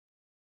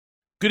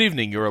Good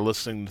evening. You are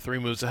listening to Three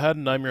Moves Ahead,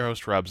 and I'm your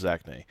host, Rob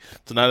Zachney.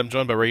 Tonight I'm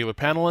joined by regular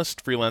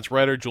panelist, freelance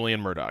writer Julian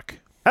Murdoch.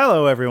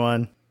 Hello,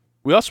 everyone.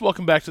 We also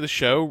welcome back to the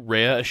show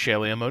Rhea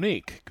Ashalia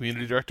Monique,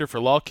 community director for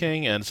Law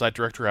King and site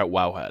director at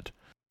Wowhead.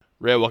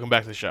 Rhea, welcome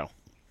back to the show.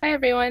 Hi,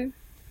 everyone.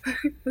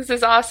 This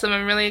is awesome.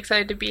 I'm really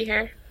excited to be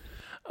here.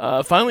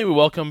 Finally, we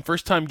welcome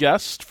first-time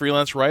guest,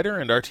 freelance writer,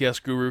 and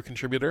RTS Guru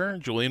contributor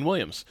Julian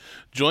Williams.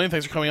 Julian,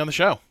 thanks for coming on the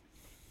show.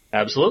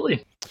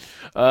 Absolutely.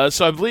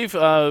 So I believe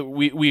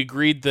we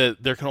agreed that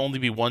there can only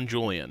be one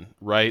Julian,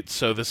 right?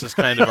 So this is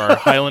kind of our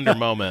Highlander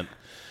moment.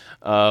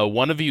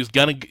 One of you is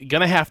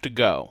gonna have to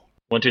go.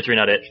 1, 2, 3,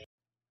 not it.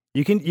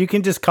 You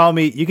can just call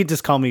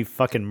me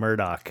fucking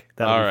Murdoch.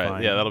 All right,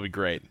 fine. yeah, that'll be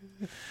great.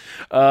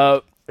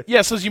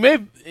 So as you may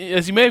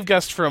have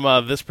guessed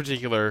from this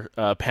particular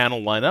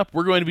panel lineup,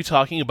 we're going to be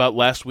talking about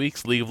last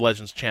week's League of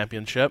Legends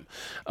Championship,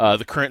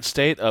 the current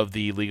state of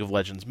the League of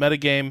Legends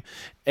metagame,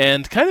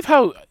 and kind of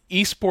how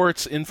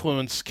esports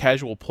influence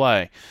casual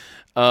play.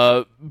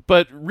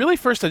 But really,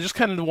 first, I just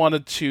kind of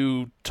wanted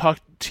to talk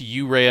to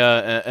you,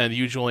 Rhea, and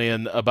you,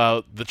 Julian,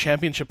 about the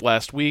championship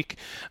last week.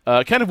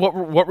 Kind of what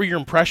were your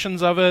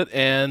impressions of it,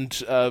 and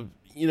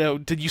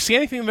did you see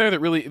anything there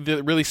that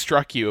really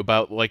struck you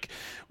about like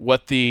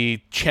what the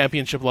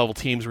championship level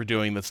teams were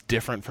doing that's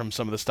different from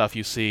some of the stuff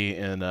you see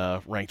in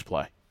ranked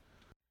play?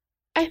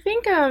 I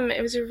think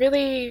it was a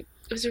really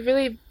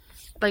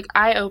like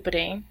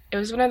eye-opening. It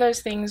was one of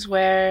those things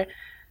where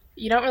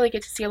you don't really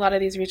get to see a lot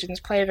of these regions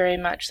play very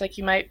much. Like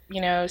you might,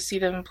 see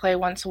them play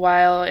once a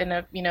while in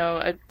a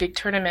big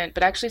tournament,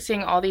 but actually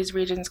seeing all these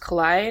regions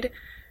collide,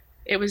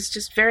 it was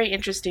just very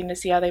interesting to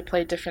see how they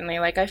played differently.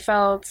 Like I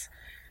felt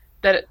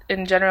that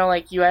in general,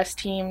 like US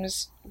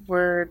teams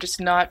were just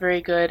not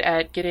very good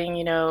at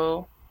getting,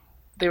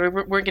 they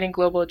weren't getting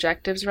global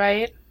objectives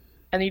right.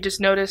 And you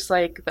just notice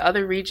like the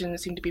other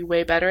regions seem to be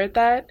way better at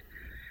that.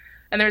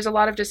 And there was a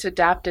lot of just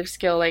adaptive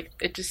skill. Like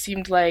it just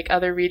seemed like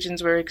other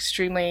regions were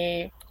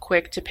extremely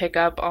quick to pick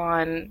up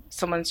on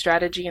someone's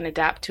strategy and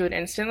adapt to it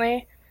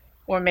instantly,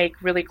 or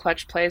make really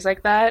clutch plays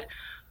like that.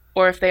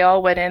 Or if they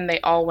all went in, they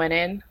all went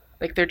in.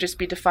 Like there'd just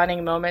be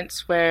defining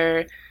moments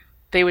where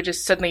they would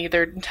just suddenly,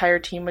 their entire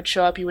team would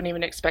show up. You wouldn't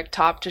even expect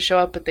top to show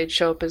up, but they'd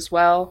show up as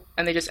well.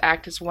 And they just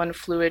act as one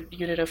fluid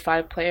unit of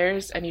 5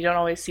 players. And you don't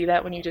always see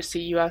that when you just see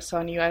US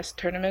on US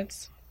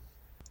tournaments.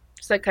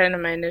 Just like kind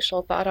of my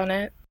initial thought on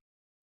it.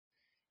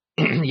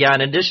 Yeah, in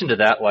addition to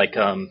that, like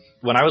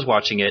when I was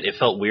watching it, it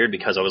felt weird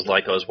because I was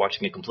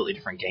watching a completely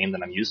different game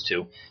than I'm used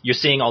to. You're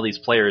seeing all these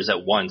players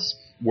at once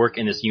work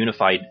in this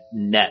unified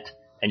net,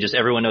 and just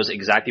everyone knows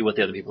exactly what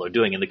the other people are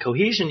doing. And the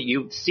cohesion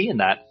you see in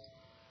that,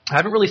 I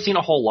haven't really seen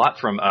a whole lot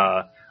from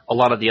a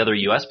lot of the other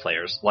U.S.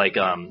 players. Like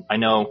I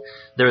know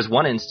there's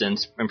one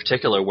instance in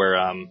particular where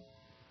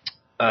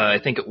I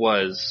think it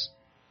was,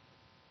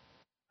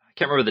 I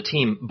can't remember the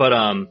team, but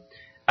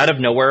out of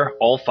nowhere,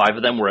 all 5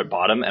 of them were at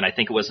bottom, and I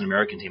think it was an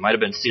American team. It might have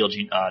been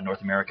CLG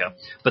North America.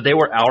 But they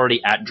were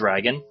already at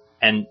Dragon,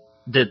 and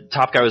the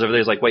top guy was over there.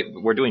 He's like, wait,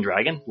 we're doing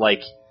Dragon?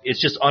 Like, it's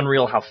just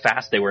unreal how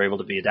fast they were able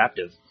to be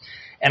adaptive.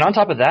 And on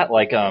top of that,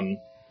 like,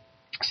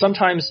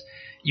 sometimes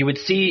you would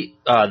see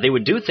they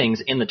would do things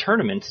in the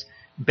tournaments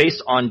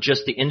based on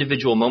just the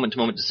individual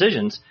moment-to-moment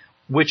decisions,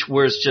 which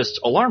was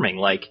just alarming.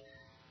 Like,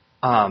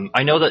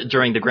 I know that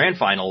during the grand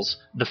finals,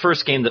 the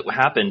first game that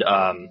happened,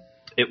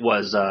 it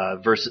was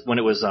when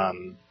it was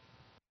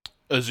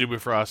Azubu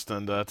Frost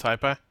and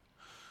Taipei?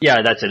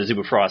 Yeah, that's it,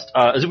 Azubu Frost.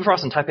 Azubu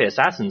Frost and Taipei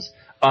Assassins.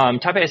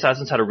 Taipei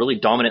Assassins had a really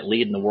dominant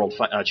lead in the World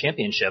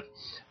Championship,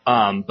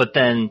 but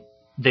then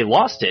they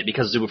lost it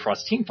because Azubu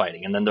Frost's team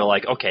fighting. And then they're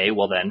like, okay,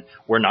 well then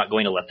we're not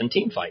going to let them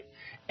team fight.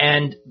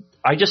 And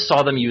I just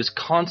saw them use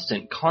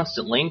constant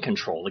lane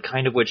control, the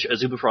kind of which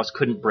Azubu Frost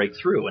couldn't break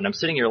through. And I'm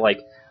sitting here like,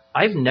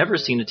 I've never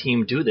seen a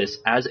team do this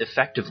as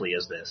effectively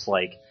as this.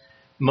 Like,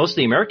 most of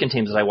the American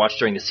teams that I watched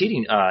during the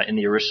seeding in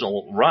the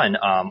original run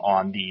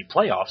on the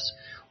playoffs,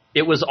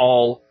 it was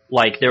all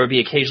like there would be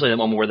occasionally a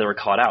moment where they were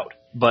caught out.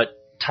 But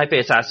Taipei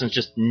Assassins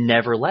just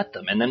never let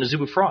them. And then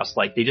Azubu Frost,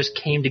 like they just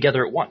came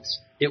together at once.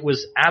 It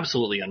was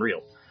absolutely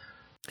unreal.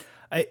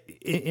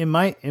 In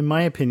my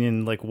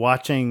opinion, like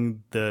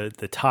watching the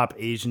top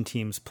Asian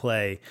teams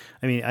play,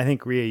 I mean, I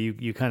think Rhea,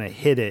 you kind of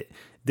hit it.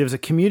 There's a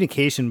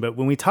communication, but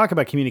when we talk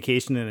about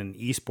communication in an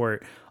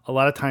esport, a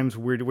lot of times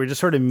we're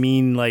just sort of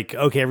mean like,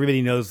 okay,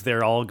 everybody knows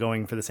they're all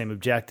going for the same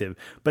objective.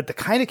 But the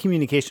kind of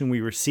communication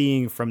we were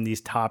seeing from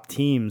these top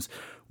teams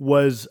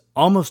was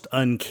almost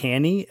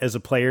uncanny as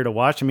a player to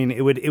watch. I mean,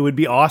 it would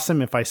be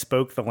awesome if I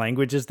spoke the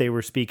languages they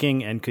were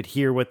speaking and could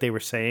hear what they were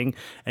saying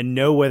and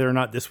know whether or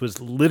not this was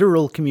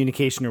literal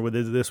communication or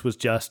whether this was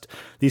just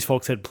these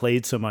folks had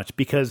played so much.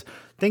 Because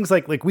things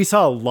like we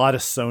saw a lot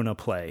of Sona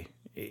play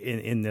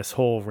in this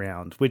whole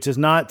round, which is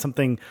not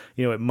something,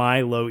 at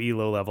my low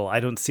elo level, I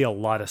don't see a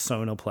lot of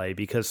Sona play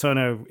because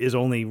Sona is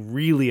only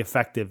really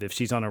effective if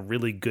she's on a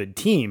really good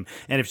team.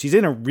 And if she's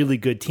in a really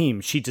good team,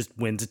 she just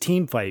wins a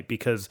team fight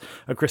because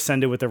a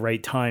crescendo at the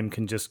right time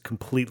can just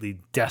completely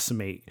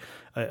decimate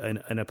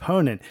an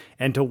opponent.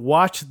 And to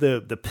watch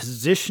the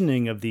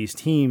positioning of these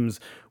teams,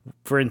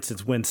 for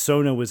instance, when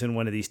Sona was in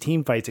one of these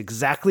team fights,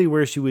 exactly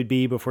where she would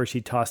be before she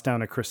tossed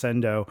down a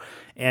crescendo,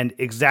 and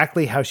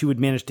exactly how she would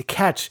manage to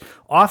catch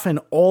often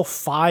all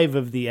 5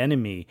 of the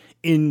enemy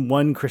in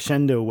one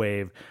crescendo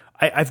wave.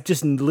 I've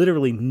just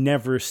literally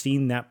never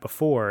seen that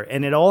before.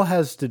 And it all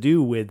has to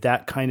do with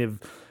that kind of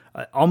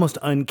almost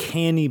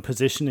uncanny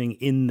positioning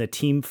in the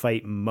team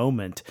fight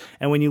moment.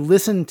 And when you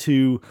listen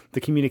to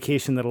the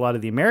communication that a lot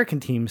of the American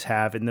teams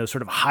have in those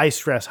sort of high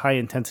stress, high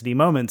intensity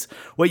moments,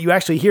 what you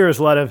actually hear is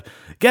a lot of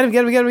get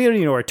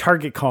him, or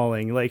target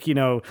calling, like,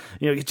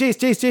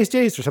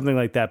 Jace, or something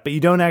like that. But you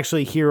don't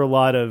actually hear a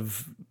lot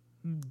of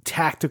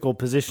tactical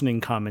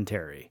positioning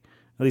commentary.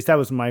 At least that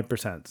was my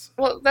percent.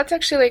 Well, that's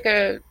actually like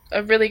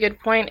a really good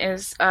point,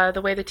 is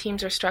the way the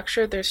teams are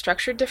structured. They're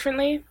structured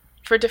differently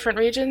for different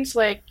regions.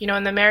 Like,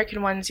 in the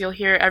American ones, you'll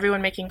hear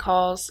everyone making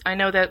calls. I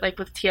know that, like,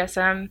 with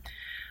TSM,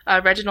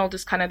 Reginald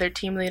is kind of their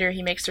team leader.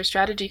 He makes their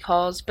strategy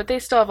calls, but they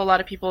still have a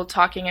lot of people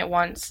talking at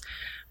once.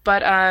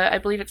 But I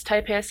believe it's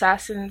Taipei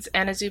Assassins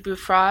and Azubu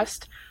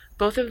Frost.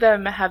 Both of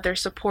them have their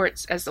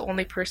supports as the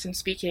only person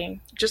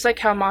speaking. Just like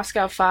how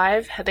Moscow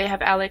 5, they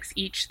have Alex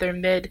each, their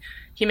mid.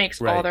 He makes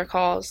all their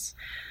calls.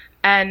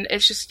 And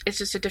it's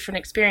just a different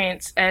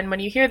experience. And when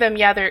you hear them,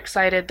 yeah, they're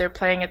excited. They're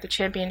playing at the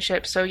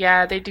championship. So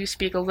yeah, they do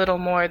speak a little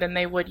more than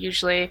they would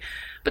usually.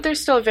 But there's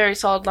still a very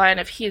solid line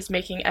of he is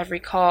making every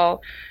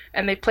call.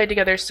 And they play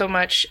together so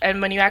much.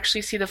 And when you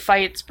actually see the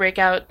fights break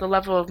out, the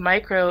level of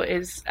micro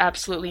is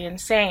absolutely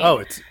insane.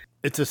 Oh,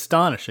 it's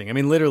astonishing. I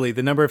mean, literally,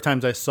 the number of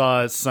times I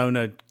saw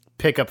Sona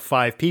pick up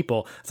 5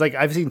 people. It's like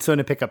I've seen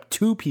Sona pick up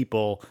 2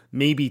 people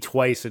maybe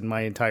twice in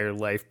my entire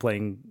life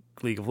playing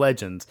League of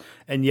Legends,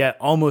 and yet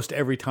almost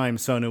every time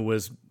Sona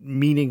was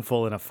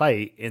meaningful in a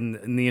fight in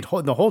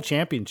the whole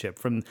championship,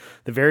 from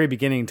the very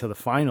beginning to the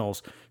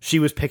finals, she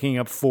was picking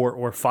up 4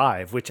 or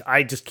 5, which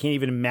I just can't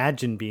even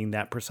imagine being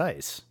that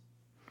precise.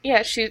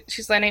 Yeah,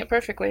 she's landing it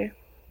perfectly.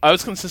 I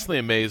was consistently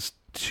amazed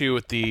too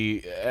at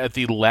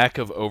the lack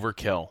of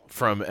overkill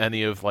from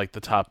any of like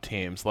the top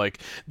teams. Like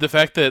the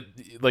fact that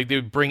like they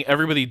would bring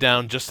everybody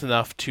down just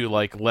enough to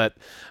like let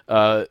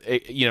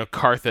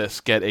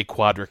Karthus get a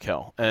quadra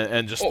kill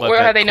and just let or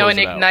that how they know close an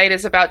it out. ignite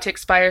is about to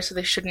expire, so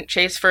they shouldn't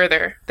chase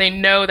further. They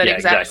know that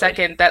exact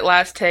second, that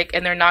last tick,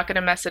 and they're not going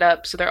to mess it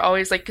up. So they're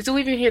always like, because you'll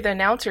even hear the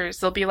announcers,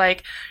 they'll be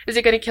like, is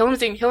it going to kill him?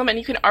 Is it going to kill him? And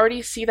you can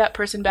already see that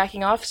person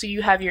backing off, so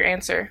you have your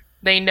answer.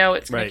 They know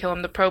it's going to kill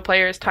him. The pro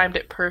players timed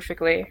it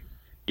perfectly.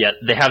 Yeah,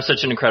 they have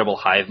such an incredible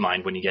hive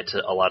mind when you get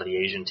to a lot of the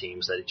Asian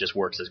teams that it just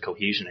works as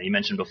cohesion. And you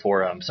mentioned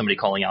before somebody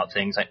calling out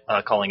things,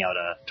 calling out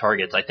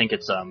targets. I think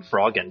it's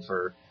Froggen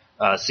for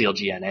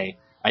CLGNA.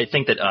 I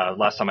think that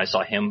last time I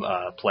saw him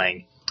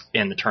playing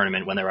in the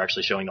tournament, when they were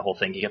actually showing the whole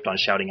thing, he kept on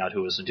shouting out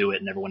who was to do it,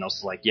 and everyone else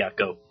was like, yeah,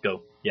 go,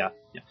 yeah.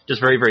 Just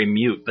very, very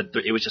mute, but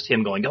it was just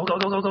him going, go.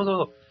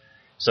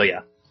 So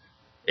yeah,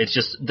 it's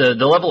just the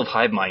level of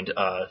hive mind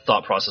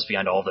thought process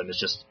behind all of them is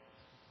just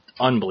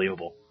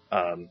unbelievable.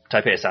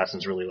 Taipei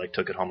Assassins really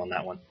took it home on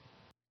that one.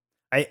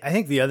 I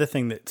think the other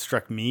thing that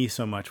struck me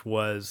so much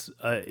was,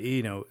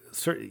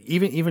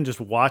 even just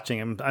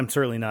watching, I'm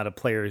certainly not a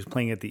player who's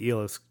playing at the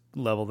ELS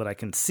level that I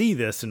can see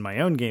this in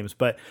my own games,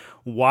 but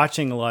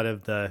watching a lot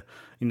of the,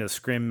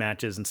 scrim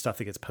matches and stuff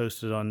that gets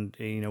posted on,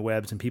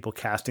 webs and people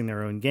casting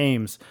their own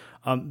games,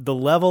 the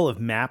level of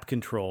map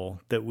control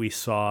that we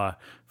saw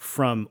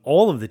from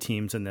all of the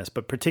teams in this,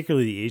 but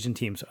particularly the Asian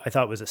teams, I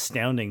thought was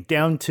astounding,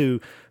 down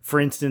to, for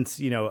instance,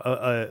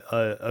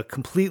 a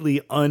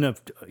completely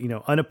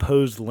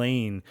unopposed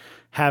lane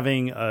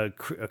having a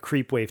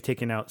creep wave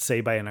taken out,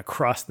 say, by an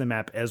across the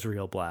map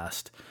Ezreal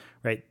blast,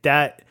 right?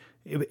 That,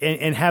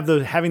 and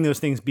having those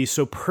things be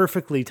so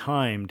perfectly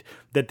timed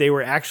that they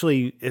were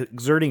actually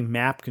exerting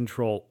map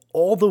control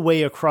all the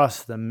way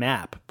across the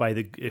map by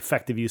the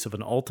effective use of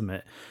an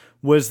ultimate,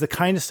 was the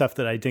kind of stuff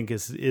that I think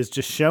is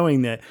just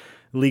showing that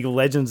League of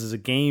Legends is a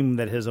game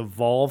that has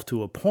evolved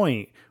to a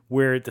point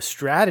where the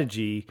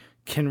strategy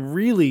can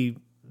really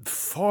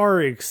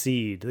far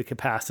exceed the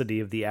capacity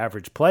of the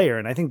average player.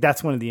 And I think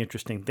that's one of the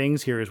interesting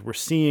things here, is we're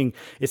seeing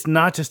it's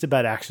not just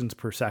about actions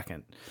per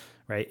second,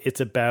 right? It's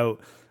about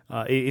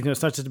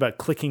it's not just about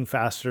clicking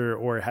faster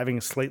or having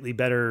a slightly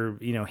better,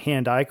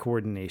 hand-eye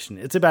coordination.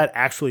 It's about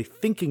actually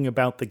thinking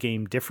about the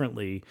game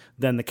differently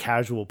than the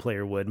casual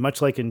player would.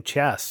 Much like in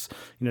chess,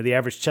 the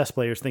average chess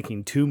player is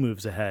thinking 2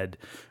 moves ahead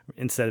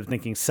instead of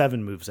thinking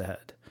 7 moves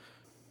ahead.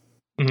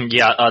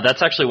 Yeah,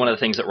 that's actually one of the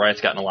things that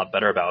Riot's gotten a lot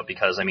better about,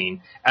 because,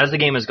 as the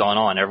game has gone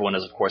on, everyone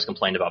has, of course,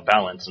 complained about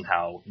balance and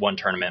how one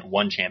tournament,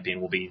 one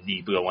champion will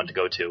be the one to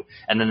go to,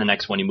 and then the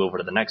next one you move over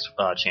to the next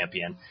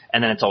champion,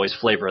 and then it's always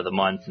flavor of the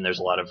month, and there's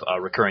a lot of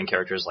recurring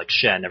characters like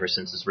Shen ever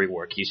since his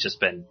rework. He's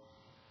just been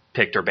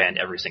picked or banned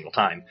every single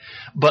time.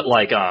 But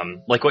like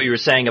what you were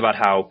saying about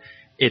how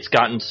it's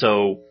gotten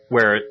so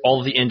where all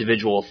of the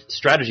individual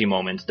strategy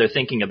moments, they're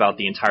thinking about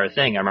the entire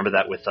thing. I remember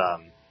that with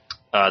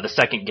the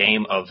second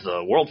game of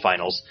the World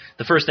Finals.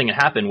 The first thing that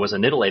happened was a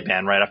Nidalee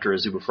ban right after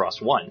Azubu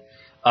Frost won.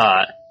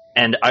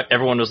 And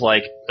everyone was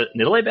like,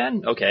 Nidalee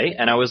ban? Okay.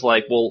 And I was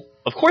like, well,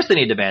 of course they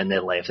need to ban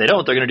Nidalee. If they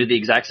don't, they're going to do the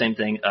exact same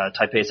thing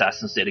Taipei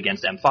Assassins did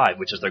against M5,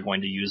 which is they're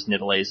going to use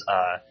Nidalee's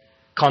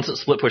constant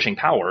split-pushing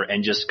power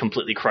and just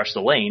completely crush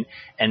the lane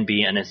and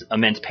be an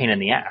immense pain in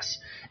the ass.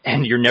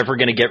 And you're never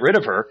going to get rid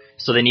of her,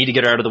 so they need to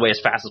get her out of the way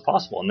as fast as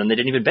possible. And then they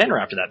didn't even ban her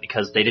after that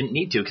because they didn't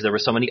need to because there were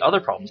so many other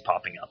problems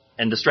popping up.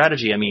 And the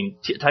strategy, I mean,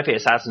 Taipei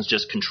Assassins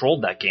just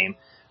controlled that game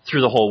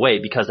through the whole way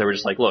because they were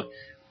just like, look,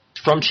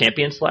 from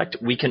Champion Select,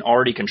 we can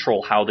already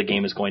control how the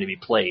game is going to be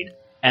played.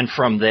 And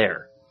from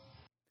there,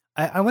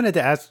 I wanted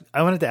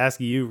to ask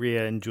you,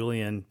 Rhea and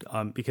Julian,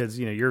 because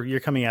you're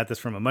coming at this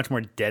from a much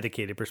more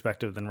dedicated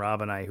perspective than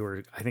Rob and I, who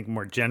are, I think,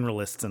 more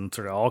generalists in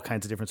sort of all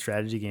kinds of different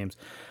strategy games.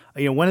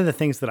 One of the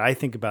things that I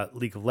think about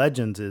League of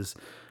Legends is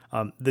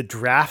the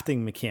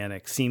drafting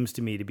mechanic seems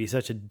to me to be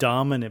such a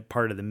dominant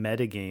part of the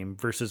metagame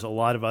versus a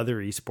lot of other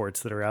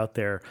esports that are out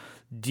there.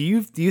 Do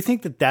you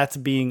think that that's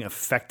being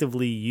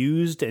effectively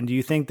used, and do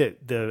you think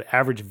that the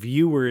average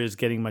viewer is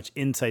getting much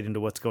insight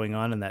into what's going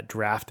on in that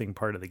drafting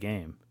part of the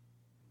game?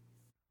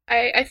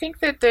 I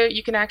think that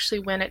you can actually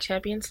win at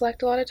Champion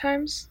Select a lot of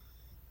times.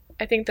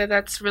 I think that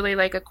that's really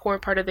like a core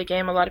part of the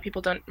game a lot of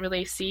people don't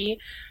really see,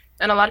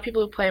 and a lot of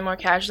people who play more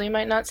casually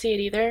might not see it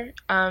either.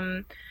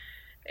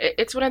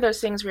 It's one of those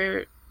things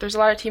where there's a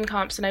lot of team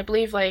comps, and I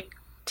believe like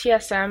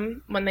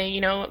TSM, when they,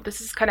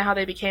 this is kind of how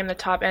they became the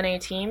top NA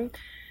team,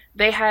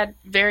 they had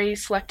very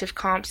selective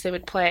comps they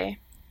would play.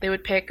 They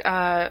would pick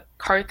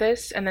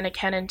Karthus and then a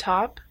Kennen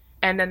top,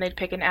 and then they'd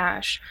pick an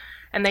Ashe.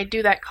 And they'd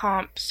do that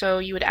comp, so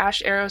you would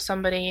Ashe arrow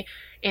somebody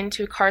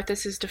into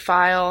Karthus's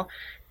Defile,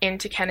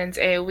 into Kennen's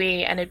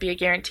AoE, and it'd be a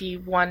guarantee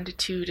 1 to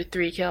 2 to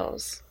 3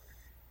 kills.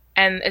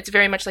 And it's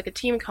very much like a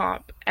team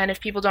comp, and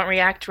if people don't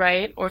react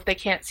right, or if they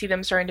can't see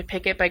them starting to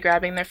pick it by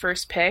grabbing their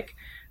first pick,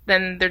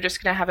 then they're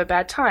just going to have a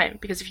bad time,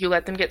 because if you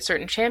let them get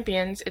certain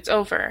champions, it's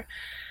over.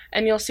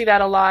 And you'll see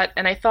that a lot,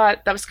 and I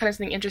thought that was kind of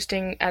something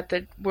interesting at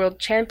the World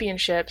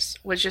Championships,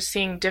 was just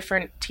seeing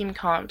different team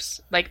comps.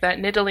 Like that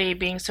Nidalee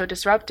being so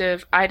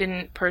disruptive, I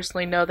didn't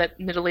personally know that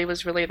Nidalee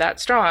was really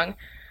that strong.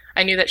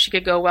 I knew that she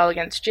could go well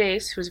against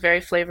Jace, who was very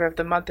flavor of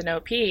the month in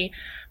OP,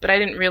 but I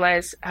didn't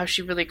realize how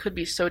she really could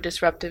be so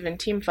disruptive in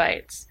team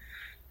fights.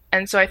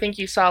 And so I think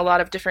you saw a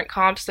lot of different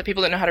comps that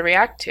people didn't know how to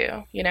react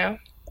to,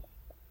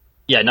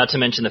 Yeah, not to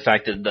mention the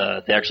fact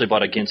that they actually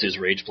bought a Ginsu's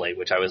Rage Blade,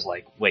 which I was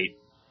like, wait,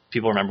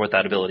 people remember what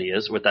that ability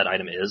is, what that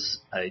item is.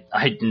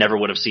 I never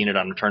would have seen it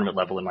on a tournament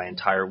level in my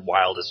entire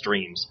wildest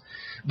dreams.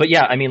 But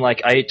yeah, I mean,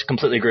 like, I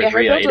completely agree with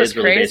Rhea. Her build was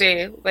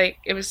crazy. Like,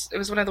 it was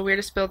one of the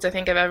weirdest builds I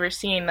think I've ever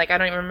seen. Like, I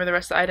don't even remember the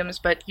rest of the items,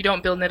 but you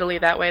don't build Nidalee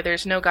that way.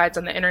 There's no guides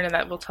on the internet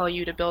that will tell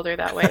you to build her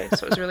that way.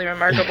 So it was really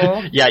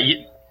remarkable. Yeah,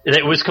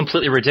 it was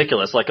completely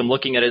ridiculous. Like, I'm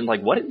looking at it and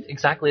like, what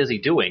exactly is he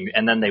doing?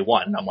 And then they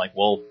won. And I'm like,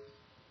 well,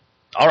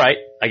 all right,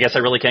 I guess I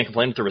really can't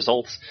complain with the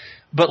results.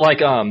 But like,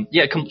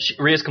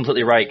 Rhea's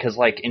completely right, because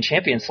like in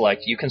Champion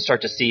Select, you can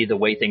start to see the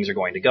way things are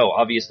going to go.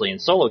 Obviously, in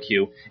solo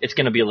queue, it's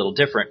going to be a little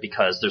different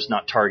because there's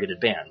not targeted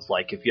bans.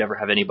 Like if you ever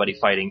have anybody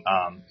fighting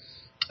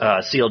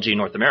CLG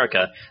North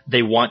America,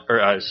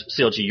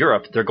 CLG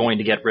Europe, they're going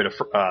to get rid of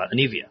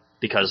Anivia,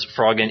 because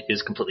Froggen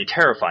is completely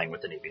terrifying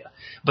with Anivia.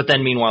 But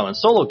then meanwhile in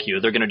solo queue,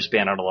 they're going to just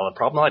ban out a lot of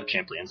problematic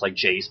champions like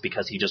Jace,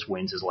 because he just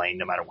wins his lane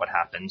no matter what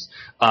happens.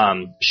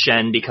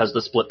 Shen, because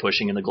the split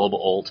pushing and the global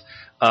ult.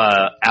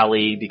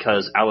 Ali,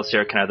 because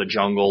Alistair can either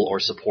jungle or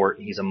support,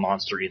 and he's a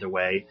monster either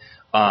way.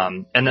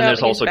 And then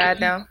there's also... He's bad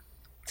now.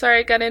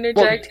 Sorry, gotta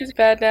interject. He's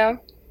bad now.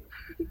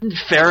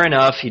 Fair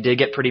enough. He did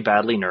get pretty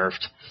badly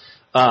nerfed.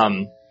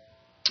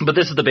 But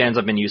this is the bans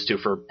I've been used to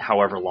for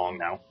however long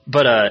now.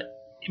 But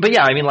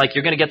yeah, I mean, like,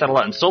 you're going to get that a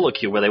lot in solo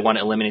queue where they want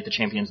to eliminate the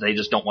champions they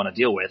just don't want to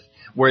deal with.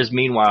 Whereas,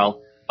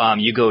 meanwhile,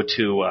 you go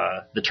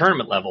to the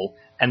tournament level,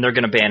 and they're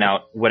going to ban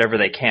out whatever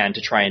they can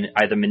to try and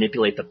either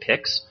manipulate the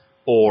picks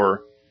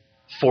or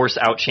force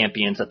out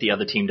champions that the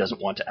other team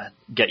doesn't want to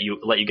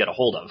let you get a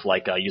hold of.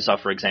 Like, you saw,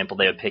 for example,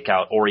 they would pick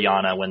out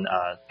Orianna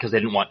because they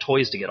didn't want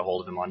Toys to get a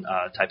hold of him on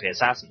Taipei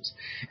Assassins.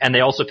 And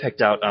they also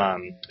picked out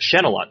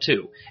Shen a lot,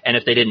 too. And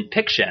if they didn't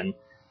pick Shen,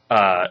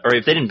 or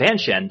if they didn't ban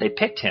Shen, they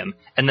picked him,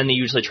 and then they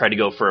usually try to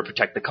go for a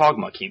Protect the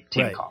Kog'Maw team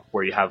right. comp,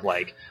 where you have,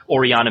 like,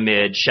 Orianna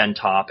mid, Shen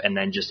top, and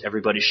then just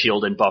everybody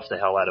shield and buff the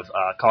hell out of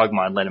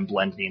Kog'Maw and let him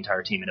blend the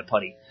entire team in a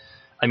putty.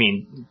 I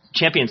mean,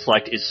 Champion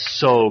Select is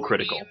so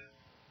critical.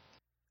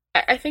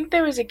 I think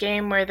there was a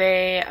game where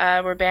they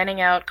were banning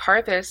out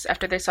Karthus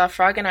after they saw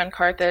Froggen on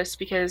Karthus,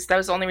 because that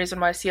was the only reason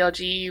why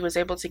CLG was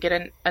able to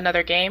get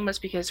another game, was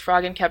because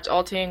Froggen kept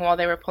ulting while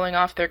they were pulling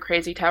off their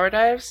crazy tower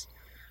dives.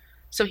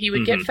 So he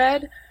would get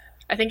fed.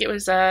 I think it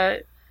was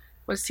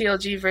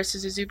CLG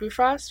versus Azubu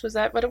Frost. Was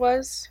that what it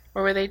was?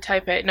 Or were they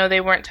Taipei? No,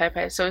 they weren't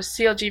Taipei. So it was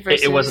CLG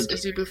versus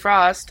Azubu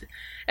Frost.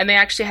 And they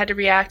actually had to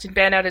react and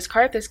ban out his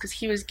Karthus because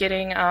he was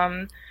getting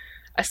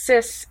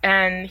assists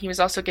and he was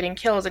also getting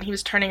kills. And he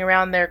was turning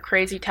around their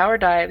crazy tower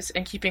dives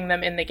and keeping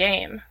them in the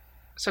game.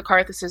 So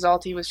Karthus'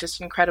 ulti was just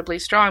incredibly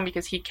strong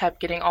because he kept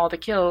getting all the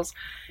kills,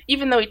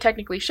 even though he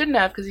technically shouldn't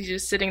have, because he's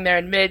just sitting there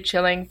in mid,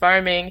 chilling,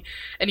 farming,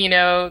 and,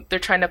 they're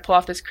trying to pull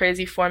off this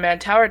crazy 4-man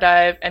tower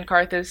dive, and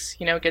Karthus,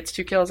 gets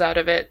 2 kills out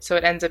of it, so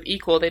it ends up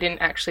equal. They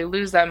didn't actually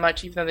lose that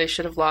much, even though they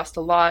should have lost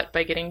a lot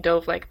by getting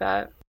dove like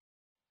that.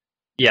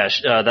 Yeah,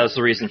 that was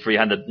the reason for you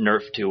had the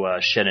nerf to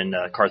Shen and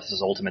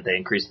Karthus' ultimate. They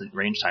increased the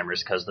range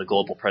timers because the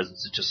global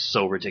presence is just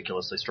so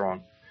ridiculously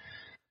strong.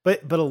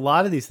 But a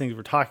lot of these things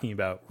we're talking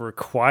about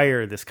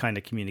require this kind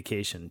of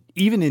communication,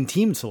 even in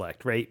team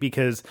select, right?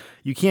 Because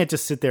you can't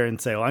just sit there and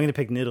say, "Well, I'm going to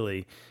pick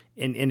Nidalee."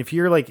 And if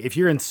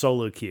you're in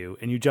solo queue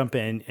and you jump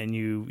in and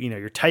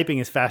you're typing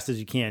as fast as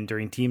you can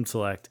during team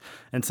select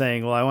and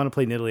saying, "Well, I want to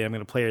play Nidalee. I'm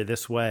going to play her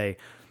this way."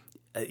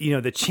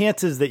 The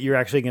chances that you're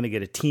actually going to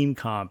get a team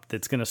comp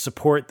that's going to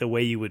support the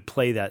way you would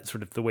play that,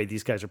 sort of the way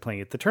these guys are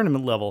playing at the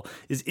tournament level,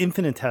 is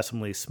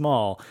infinitesimally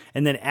small.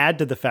 And then add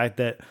to the fact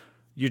that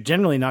you're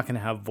generally not going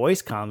to have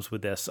voice comms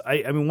with this.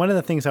 I mean, one of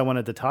the things I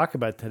wanted to talk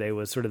about today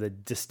was sort of the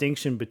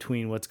distinction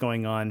between what's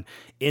going on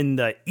in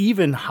the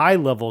even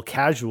high-level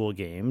casual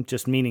game,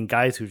 just meaning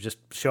guys who just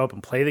show up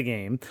and play the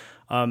game,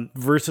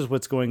 versus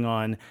what's going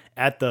on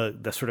at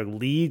the sort of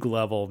league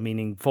level,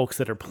 meaning folks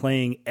that are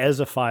playing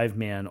as a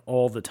 5-man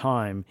all the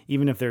time,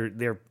 even if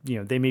they're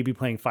they may be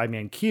playing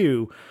 5-man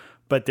queue,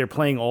 but they're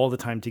playing all the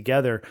time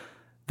together.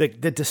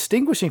 The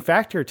distinguishing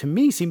factor to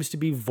me seems to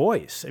be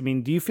voice. I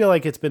mean, do you feel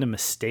like it's been a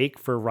mistake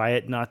for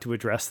Riot not to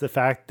address the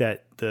fact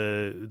that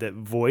that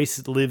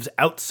voice lives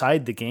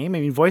outside the game? I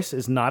mean, voice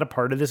is not a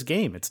part of this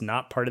game. It's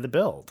not part of the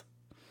build.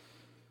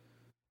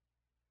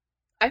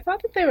 I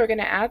thought that they were going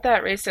to add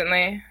that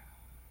recently.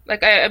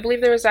 Like, I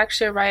believe there was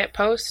actually a Riot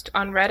post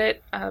on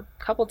Reddit a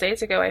couple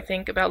days ago, I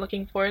think, about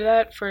looking for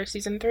that for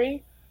Season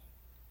 3.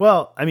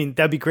 Well, I mean,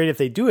 that'd be great if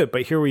they do it,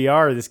 but here we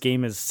are. This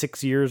game is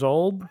 6 years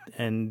old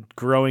and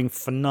growing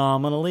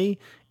phenomenally.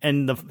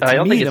 And I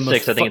don't think it's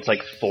 6. I think it's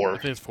like 4. I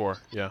think it's 4,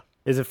 yeah.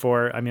 Is it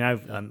 4? I mean,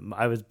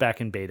 I was back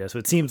in beta, so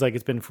it seems like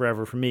it's been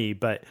forever for me,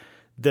 but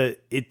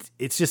it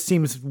just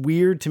seems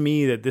weird to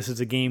me that this is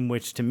a game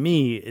which, to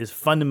me, is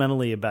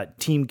fundamentally about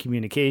team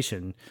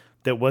communication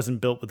that wasn't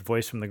built with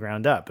voice from the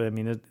ground up. I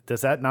mean, does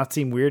that not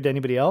seem weird to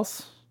anybody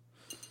else?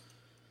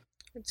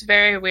 It's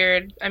very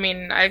weird. I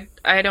mean,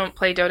 I don't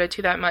play Dota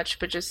 2 that much,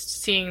 but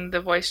just seeing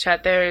the voice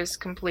chat there is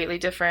completely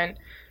different,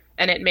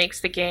 and it makes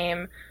the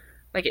game,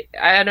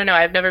 I don't know,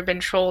 I've never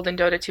been trolled in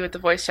Dota 2 with the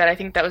voice chat. I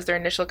think that was their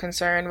initial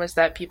concern, was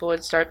that people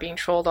would start being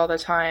trolled all the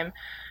time.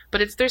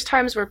 But there's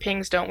times where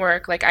pings don't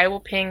work. Like, I will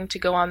ping to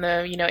go on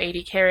the,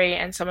 AD carry,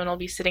 and someone will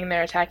be sitting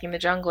there attacking the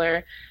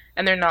jungler,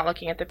 and they're not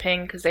looking at the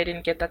ping because they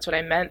didn't get that's what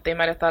I meant. They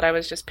might have thought I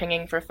was just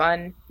pinging for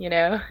fun,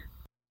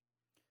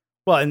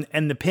 Well,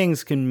 and the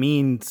pings can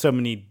mean so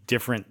many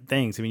different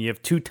things. I mean, you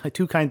have two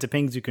kinds of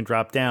pings you can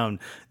drop down.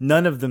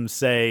 None of them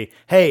say,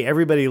 "Hey,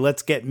 everybody,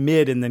 let's get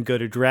mid and then go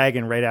to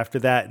dragon right after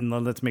that, and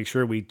then let's make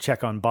sure we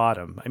check on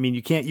bottom." I mean,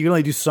 you can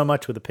only do so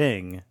much with a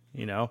ping,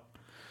 Yeah,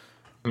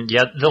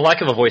 the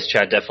lack of a voice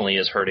chat definitely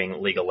is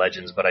hurting League of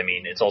Legends, but I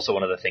mean, it's also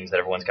one of the things that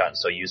everyone's gotten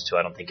so used to,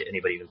 I don't think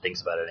anybody even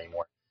thinks about it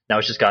anymore. Now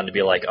it's just gotten to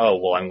be like, oh,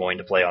 well, I'm going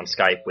to play on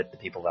Skype with the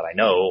people that I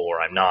know,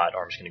 or I'm not,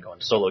 or I'm just going to go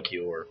into solo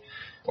queue,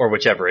 or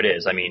whichever it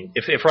is. I mean,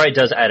 if Riot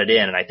does add it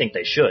in, and I think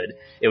they should,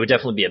 it would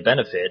definitely be a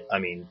benefit. I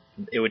mean,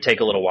 it would take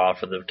a little while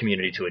for the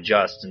community to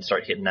adjust and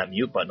start hitting that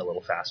mute button a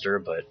little faster,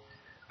 but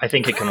I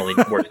think it can only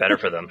work better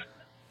for them.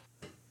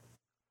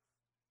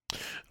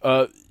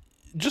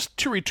 Just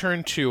to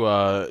return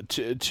to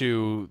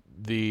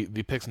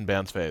the picks and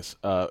bans phase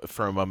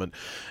for a moment,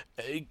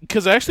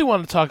 because I actually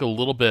want to talk a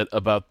little bit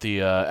about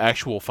the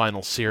actual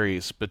final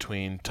series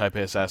between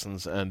Taipei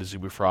Assassins and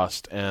Azubu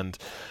Frost, and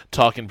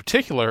talk in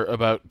particular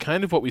about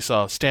kind of what we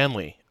saw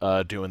Stanley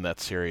do in that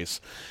series,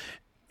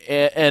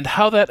 and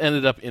how that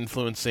ended up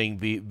influencing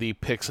the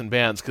picks and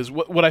bans. Because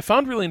what I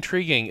found really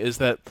intriguing is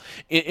that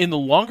in the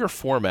longer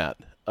format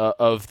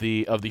of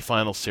the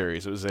final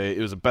series, it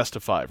was a best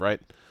of 5, right?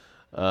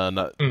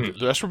 The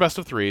rest were best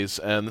of 3s,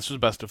 and this was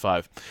best of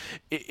 5.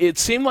 It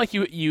seemed like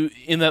you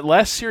in that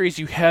last series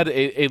you had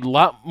a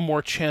lot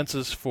more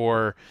chances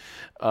for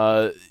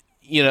for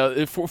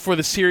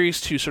the series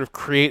to sort of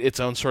create its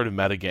own sort of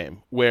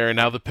metagame, where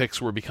now the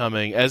picks were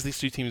becoming, as these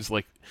two teams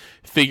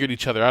figured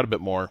each other out a bit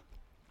more,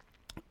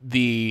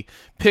 the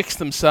picks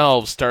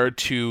themselves started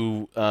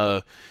to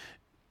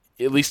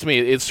at least to me,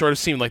 it sort of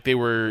seemed like they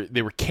were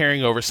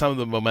carrying over some of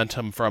the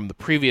momentum from the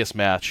previous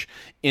match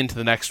into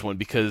the next one,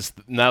 because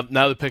now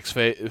the picks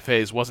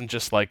phase wasn't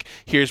just like,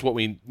 here's what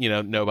we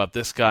know about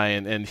this guy,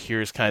 and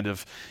here's kind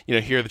of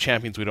here are the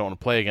champions we don't want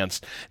to play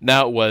against.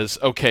 Now it was,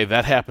 okay,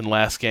 that happened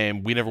last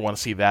game, we never want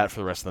to see that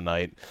for the rest of the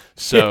night.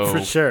 So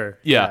for sure,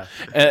 yeah.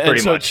 And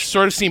so it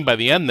sort of seemed by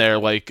the end there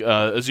like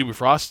Azubu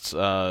Frost's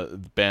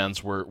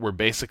bans were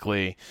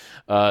basically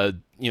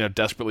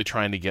desperately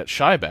trying to get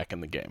Shy back in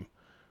the game.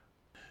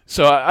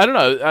 So I don't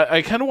know.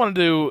 I kind of wanted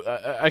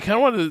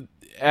to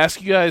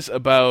ask you guys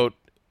about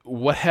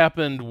what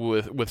happened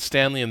with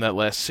Stanley in that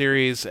last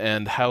series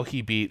and how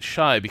he beat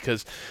Shy,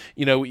 because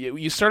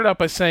you started out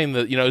by saying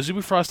that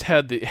Zubifrost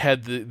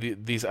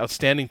had these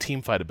outstanding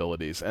team fight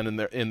abilities,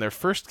 and in their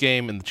first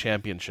game in the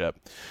championship,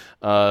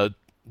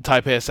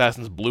 Taipei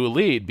Assassins blew a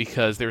lead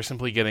because they were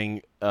simply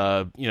getting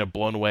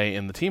blown away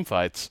in the team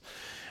fights,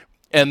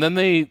 and then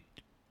they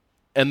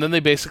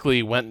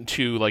basically went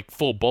into like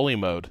full bully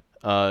mode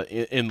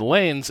in the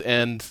lanes,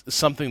 and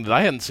something that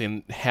I hadn't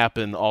seen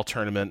happen all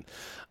tournament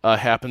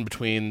happened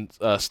between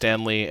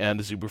Stanley and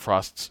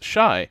Zubifrost's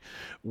Shy,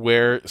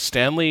 where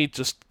Stanley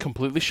just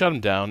completely shut him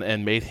down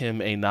and made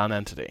him a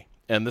non-entity.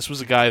 And this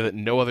was a guy that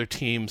no other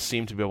team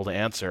seemed to be able to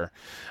answer.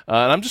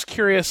 And I'm just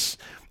curious,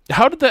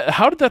 how did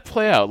that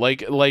play out?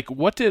 Like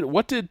what did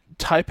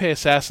Taipei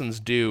Assassins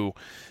do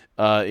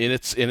in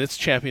its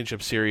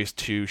championship series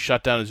to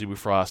shut down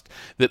Zubifrost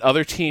that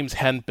other teams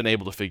hadn't been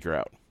able to figure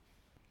out?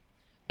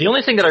 The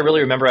only thing that I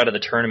really remember out of the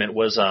tournament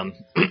was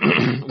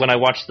when I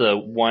watched the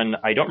one,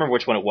 I don't remember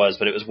which one it was,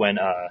 but it was when,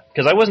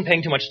 because I wasn't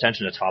paying too much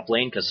attention to top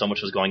lane because so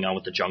much was going on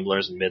with the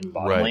junglers and mid and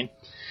bottom lane.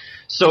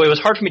 So it was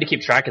hard for me to keep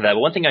track of that. But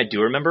one thing I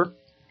do remember,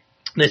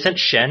 they sent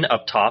Shen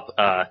up top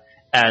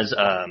as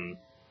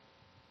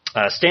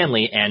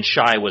Stanley, and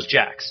Shy was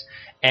Jax.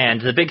 And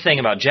the big thing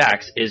about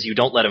Jax is you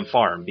don't let him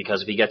farm,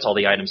 because if he gets all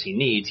the items he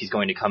needs, he's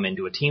going to come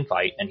into a team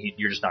fight, and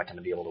you're just not going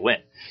to be able to win.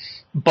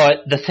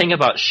 But the thing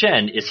about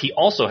Shen is he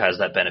also has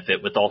that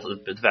benefit with all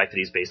the fact that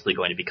he's basically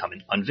going to become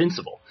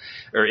invincible.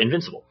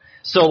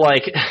 So,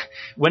 like,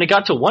 when it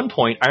got to one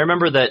point, I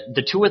remember that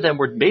the two of them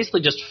were basically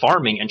just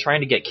farming and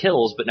trying to get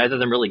kills, but neither of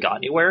them really got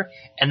anywhere.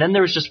 And then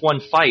there was just one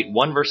fight,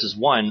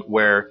 1v1,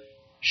 where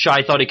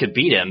Shy thought he could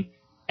beat him,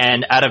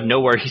 and out of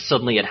nowhere, he's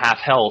suddenly at half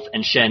health,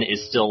 and Shen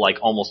is still, like,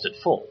 almost at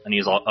full. And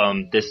he's all,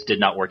 this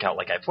did not work out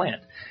like I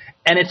planned.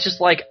 And it's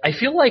just like, I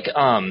feel like,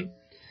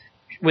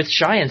 with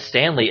Shy and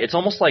Stanley, it's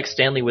almost like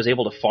Stanley was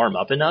able to farm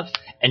up enough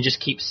and just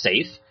keep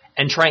safe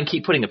and try and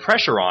keep putting the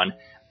pressure on,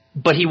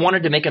 but he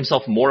wanted to make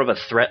himself more of a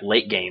threat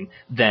late game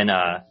than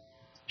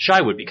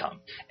Shy would become.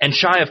 And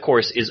Shy, of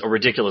course, is a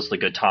ridiculously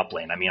good top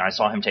lane. I mean, I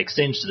saw him take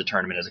Singed to the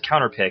tournament as a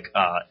counter pick,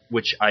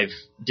 which I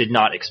did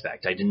not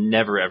expect. I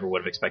never ever would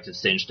have expected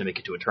Singed to make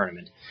it to a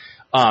tournament.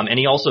 And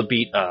he also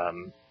beat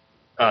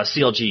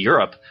CLG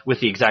Europe with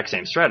the exact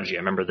same strategy. I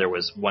remember there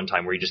was one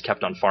time where he just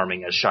kept on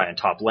farming as Shy in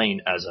top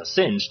lane as a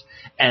Singed,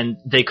 and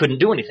they couldn't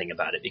do anything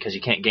about it because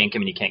you can't gank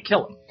him and you can't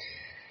kill him.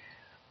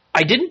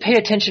 I didn't pay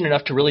attention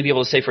enough to really be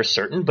able to say for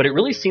certain, but it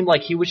really seemed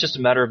like he was just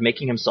a matter of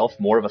making himself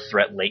more of a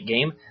threat late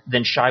game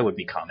than Shy would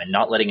become, and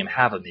not letting him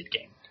have a mid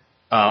game.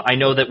 I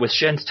know that with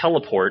Shen's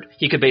teleport,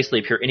 he could basically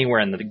appear anywhere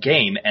in the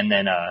game, and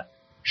then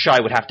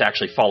Shy would have to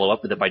actually follow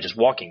up with it by just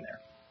walking there.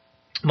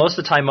 Most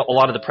of the time, a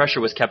lot of the pressure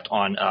was kept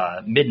on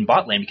mid and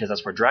bot lane because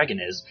that's where Dragon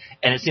is,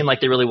 and it seemed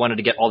like they really wanted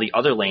to get all the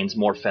other lanes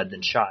more fed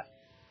than Shy.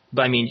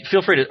 But I mean,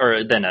 feel free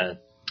to,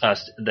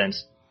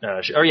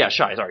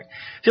 Shy, sorry.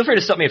 Feel free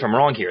to stop me if I'm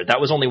wrong here. That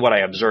was only what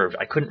I observed.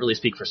 I couldn't really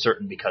speak for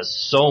certain because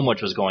so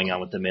much was going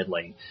on with the mid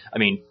lane. I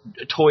mean,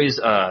 Toys,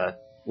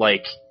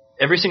 like,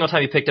 every single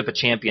time he picked up a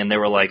champion, they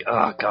were like,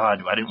 oh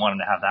god, I didn't want him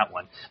to have that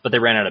one. But they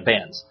ran out of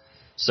bans.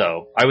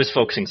 So, I was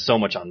focusing so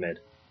much on mid.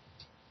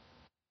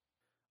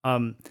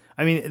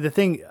 I mean, the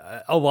thing,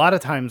 a lot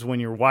of times when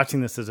you're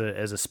watching this as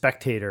a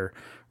spectator,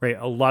 right,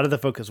 a lot of the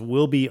focus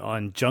will be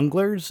on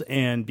junglers,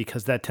 and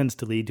because that tends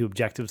to lead to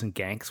objectives and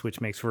ganks, which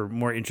makes for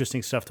more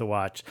interesting stuff to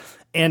watch,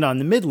 and on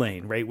the mid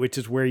lane, right, which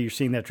is where you're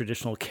seeing that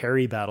traditional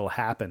carry battle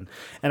happen.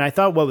 And I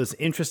thought what was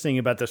interesting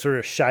about the sort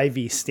of Shy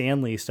v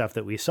Stanley stuff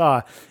that we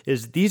saw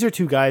is these are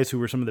two guys who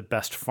were some of the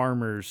best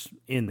farmers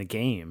in the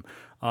game.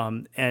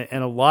 And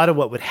a lot of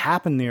what would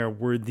happen there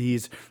were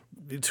these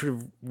sort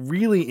of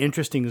really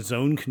interesting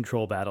zone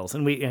control battles.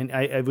 And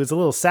I was a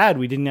little sad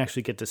we didn't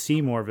actually get to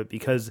see more of it,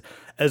 because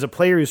as a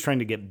player who's trying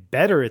to get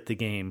better at the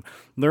game,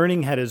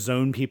 learning how to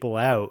zone people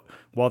out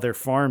while they're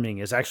farming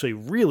is actually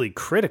really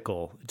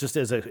critical, just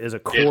as a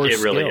core it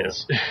skill. Really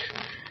is.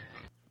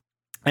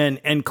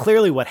 And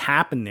clearly what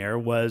happened there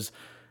was,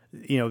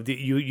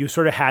 you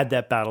sort of had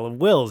that battle of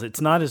wills. It's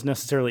not as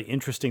necessarily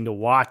interesting to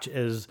watch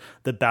as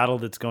the battle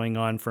that's going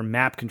on for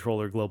map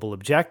control or global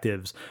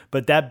objectives,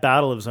 but that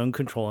battle of zone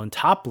control in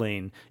top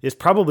lane is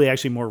probably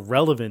actually more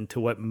relevant to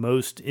what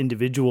most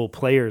individual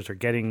players are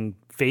getting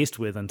faced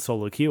with on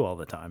solo queue all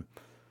the time.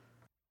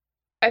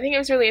 I think it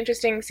was really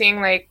interesting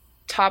seeing like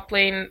top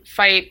lane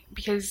fight,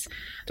 because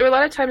there were a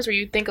lot of times where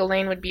you'd think a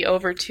lane would be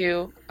over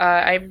too.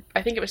 I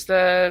think it was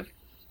the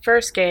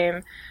first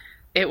game.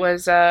 It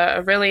was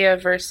Aurelia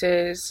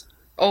versus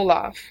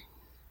Olaf.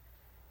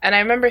 And I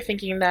remember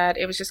thinking that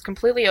it was just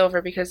completely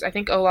over because I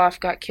think Olaf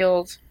got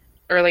killed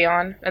early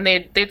on, and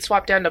they'd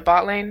swapped down to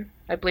bot lane.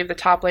 I believe the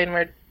top lane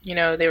where,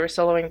 they were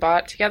soloing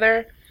bot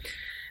together.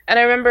 And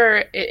I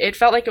remember it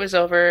felt like it was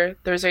over.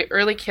 There was an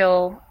early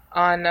kill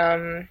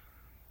on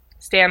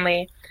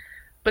Stanley,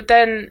 but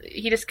then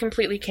he just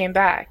completely came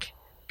back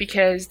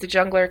because the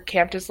jungler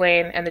camped his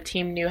lane and the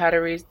team knew how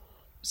to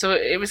So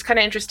it was kind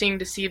of interesting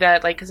to see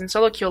that, like, because in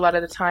solo queue a lot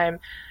of the time,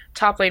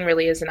 top lane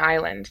really is an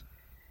island.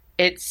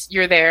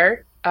 You're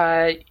there,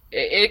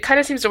 it kind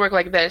of seems to work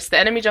like this. The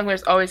enemy jungler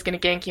is always going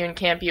to gank you and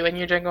camp you, and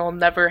your jungle will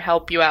never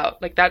help you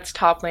out. Like, that's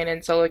top lane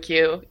in solo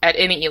queue at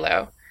any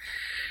elo.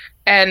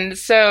 And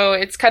so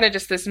it's kind of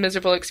just this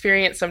miserable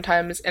experience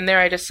sometimes. And there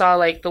I just saw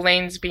like the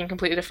lanes being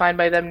completely defined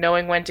by them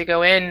knowing when to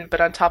go in, but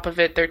on top of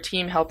it, their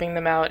team helping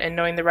them out and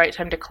knowing the right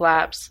time to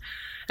collapse.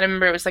 And I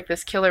remember it was like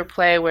this killer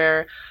play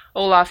where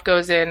Olaf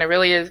goes in,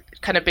 Aurelia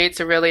kind of baits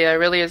Aurelia,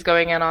 Aurelia's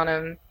going in on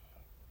him.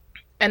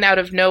 And out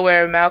of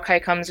nowhere,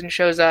 Maokai comes and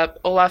shows up.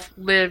 Olaf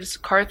lives,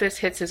 Karthus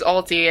hits his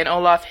ulti, and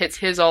Olaf hits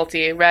his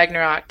ulti,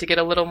 Ragnarok, to get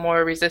a little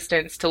more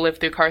resistance to live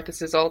through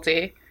Karthus'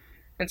 ulti.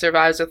 And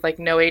survives with like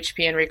no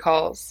HP and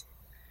recalls.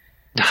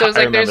 So it was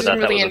like there's some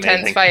really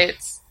intense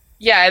fights.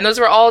 Yeah, and those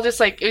were all just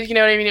like, you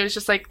know what I mean? It was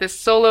just like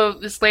this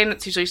lane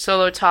that's usually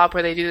solo top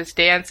where they do this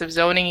dance of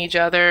zoning each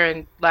other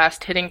and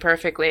last hitting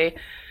perfectly.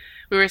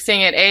 We were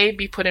seeing it A,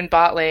 be put in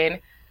bot lane,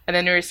 and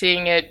then we were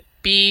seeing it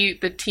B,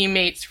 the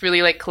teammates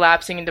really like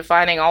collapsing and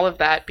defining all of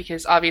that,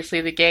 because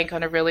obviously the gank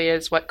on Aurelia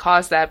is what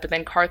caused that, but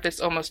then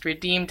Karthus almost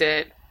redeemed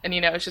it. And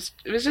you know, it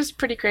was just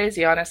pretty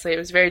crazy, honestly. It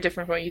was very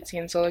different from what you'd see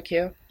in solo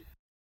queue.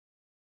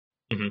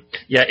 Mm-hmm.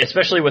 Yeah,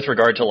 especially with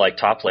regard to like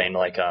top lane,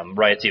 like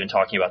Riot's even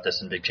talking about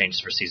this in big changes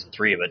for season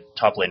 3, but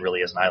top lane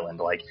really is an island.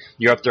 Like,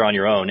 you're up there on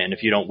your own, and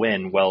if you don't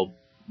win, well,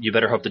 you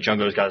better hope the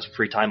jungler's got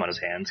free time on his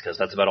hands, because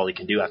that's about all he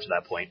can do after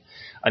that point.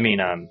 I mean,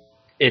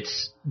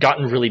 it's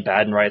gotten really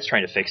bad, and Riot's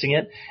trying to fixing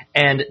it,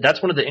 and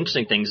that's one of the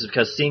interesting things, is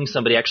because seeing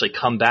somebody actually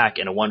come back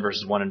in a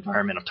 1-versus-1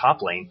 environment of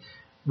top lane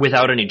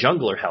without any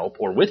jungler help,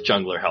 or with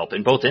jungler help,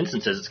 in both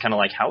instances, it's kind of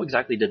like, how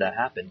exactly did that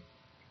happen?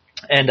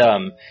 And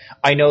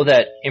I know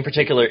that, in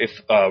particular, if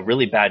a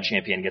really bad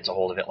champion gets a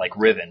hold of it, like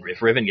Riven,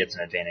 if Riven gets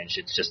an advantage,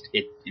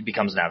 it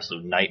becomes an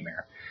absolute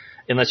nightmare.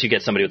 Unless you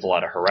get somebody with a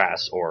lot of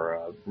harass or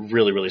a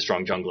really, really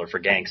strong jungler for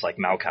ganks like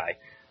Maokai,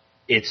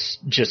 it's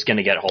just going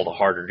to get a hold of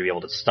harder to be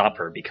able to stop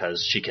her,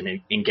 because she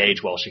can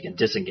engage well, she can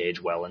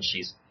disengage well, and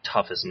she's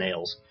tough as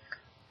nails.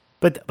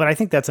 But I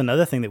think that's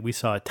another thing that we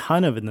saw a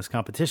ton of in this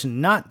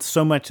competition, not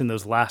so much in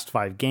those last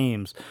 5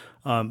 games,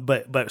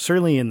 but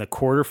certainly in the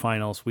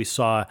quarterfinals, we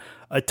saw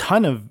a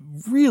ton of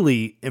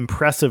really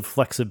impressive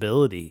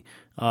flexibility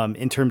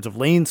in terms of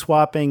lane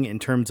swapping, in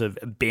terms of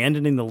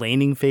abandoning the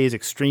laning phase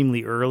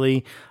extremely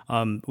early.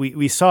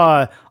 We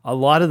saw a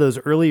lot of those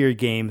earlier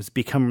games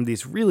become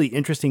these really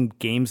interesting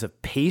games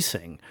of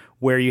pacing,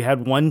 where you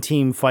had one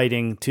team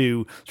fighting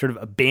to sort of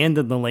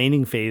abandon the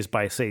laning phase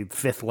by, say,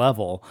 5th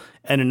level,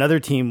 and another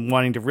team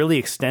wanting to really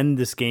extend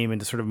this game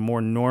into sort of more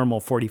normal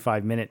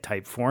 45-minute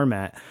type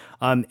format.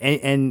 And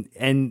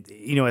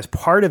you know, as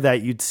part of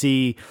that, you'd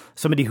see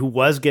somebody who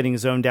was getting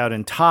zoned out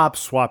in top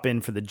swap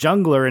in for the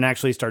jungler and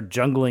actually start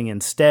jungling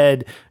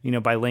instead, you know,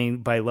 by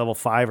level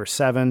 5 or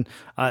 7.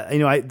 You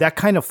know, that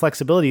kind of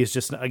flexibility is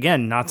just,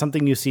 again, not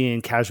something you see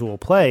in casual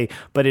play,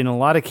 but in a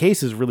lot of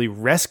cases really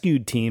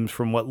rescued teams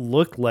from what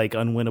looked like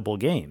unwinnable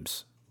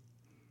games.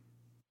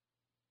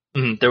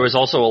 Mm-hmm. There was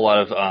also a lot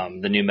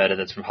of the new meta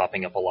that's been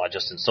popping up a lot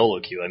just in solo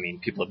queue. I mean,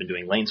 people have been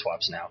doing lane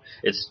swaps now.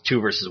 It's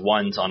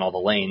 2-versus-1s on all the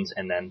lanes,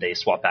 and then they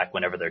swap back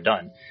whenever they're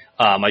done.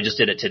 I just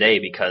did it today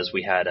because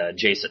we had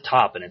Jace at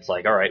top, and it's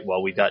like, all right,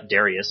 well, we've got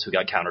Darius who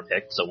got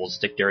counterpicked, so we'll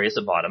stick Darius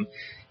at bottom.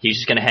 He's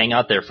just going to hang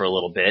out there for a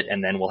little bit,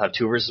 and then we'll have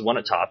 2-versus-1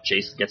 at top.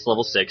 Jace gets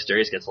level 6,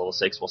 Darius gets level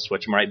 6, we'll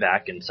switch him right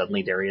back, and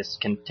suddenly Darius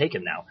can take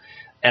him now.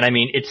 And I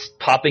mean, it's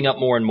popping up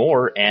more and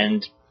more,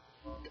 and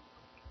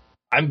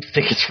I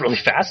think it's really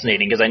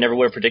fascinating, because I never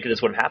would have predicted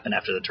this would have happened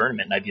after the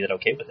tournament, and I'd be that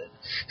okay with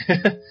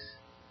it.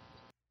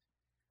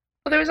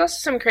 Well, there was also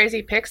some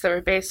crazy picks that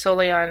were based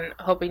solely on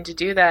hoping to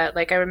do that.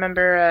 Like, I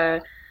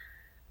remember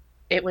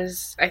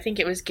I think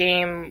it was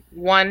game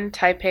 1,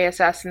 Taipei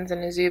Assassins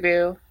and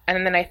Azubu,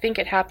 and then I think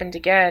it happened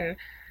again,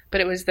 but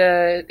it was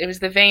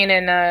the Vayne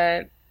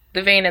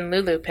and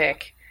Lulu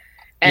pick.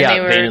 And yeah,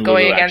 they were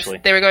going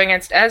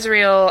against actually.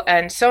 Ezreal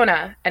and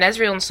Sona. And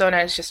Ezreal and Sona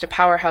is just a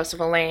powerhouse of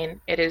a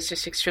lane. It is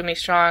just extremely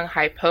strong,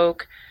 high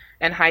poke,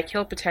 and high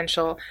kill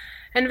potential.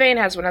 And Vayne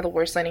has one of the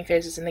worst laning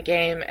phases in the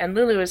game. And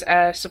Lulu is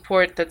a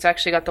support that's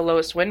actually got the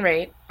lowest win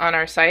rate on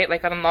our site.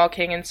 Like on LoL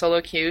King and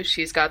solo queue,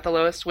 she's got the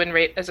lowest win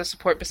rate as a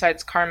support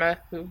besides Karma,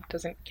 who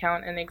doesn't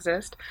count and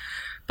exist.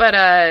 But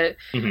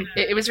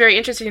it was very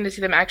interesting to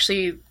see them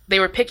actually, they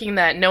were picking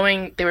that,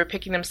 knowing they were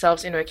picking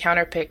themselves into a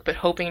counter pick, but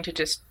hoping to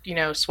just, you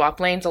know, swap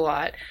lanes a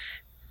lot.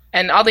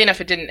 And oddly enough,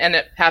 it didn't end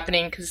up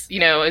happening because, you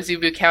know,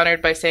 Azubu countered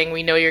by saying,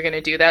 we know you're going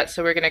to do that,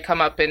 so we're going to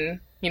come up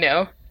and, you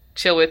know,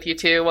 chill with you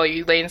too while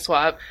you lane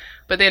swap.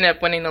 But they ended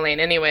up winning the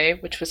lane anyway,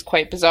 which was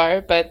quite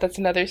bizarre, but that's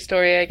another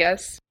story, I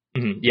guess.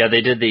 Mm-hmm. Yeah,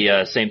 they did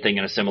the same thing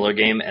in a similar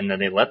game, and then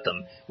they let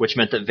them, which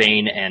meant that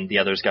Vayne and the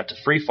others got to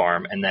free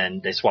farm, and then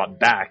they swapped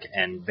back,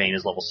 and Vayne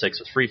is level 6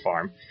 with free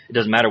farm. It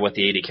doesn't matter what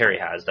the AD carry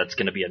has, that's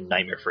going to be a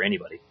nightmare for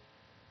anybody.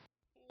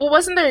 Well,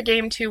 wasn't there a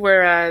game, too,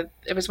 where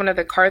it was one of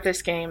the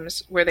Karthus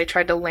games where they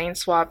tried to lane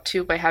swap,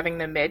 too, by having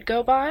the mid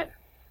go bot?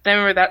 I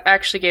remember that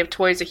actually gave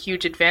Toys a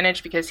huge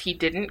advantage because he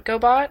didn't go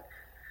bot.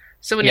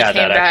 So when he came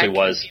back, actually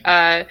was.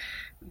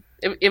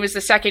 It was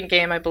the second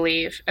game, I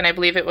believe, and I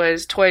believe it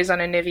was Toys on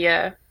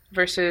Anivia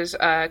versus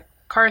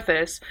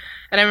Karthus,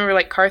 and I remember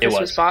like Karthus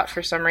was bought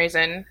for some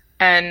reason,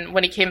 and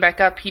when he came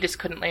back up, he just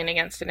couldn't lane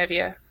against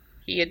Anivia.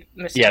 He had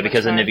missed. Yeah,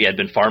 because Anivia had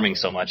been farming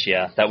so much.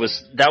 Yeah, that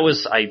was.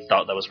 I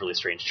thought that was a really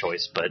strange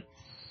choice, but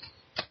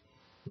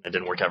it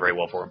didn't work out very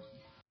well for him.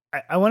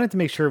 I wanted to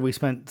make sure we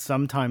spent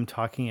some time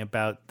talking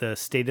about the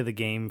state of the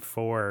game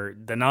for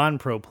the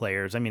non-pro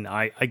players. I mean,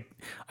 I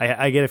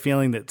get a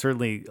feeling that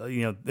certainly,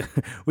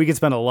 we could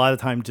spend a lot of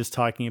time just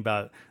talking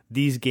about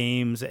these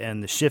games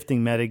and the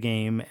shifting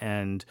metagame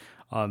and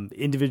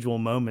individual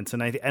moments.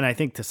 And I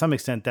think to some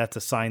extent that's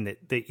a sign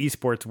that the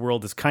esports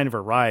world has kind of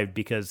arrived,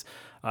 because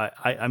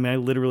I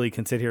literally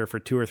can sit here for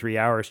 2 or 3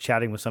 hours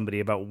chatting with somebody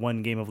about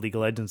one game of League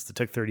of Legends that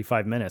took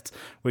 35 minutes,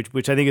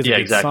 which I think is a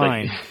good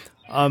sign.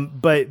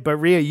 But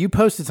Ria, you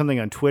posted something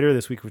on Twitter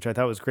this week, which I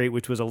thought was great,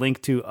 which was a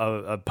link to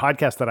a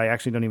podcast that I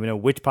actually don't even know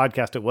which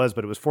podcast it was,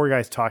 but it was 4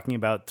 guys talking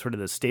about sort of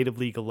the state of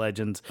League of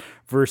Legends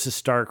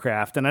versus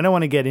StarCraft. And I don't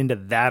want to get into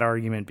that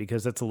argument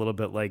because that's a little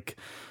bit like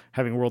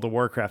having World of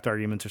Warcraft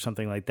arguments or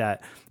something like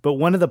that. But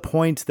one of the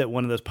points that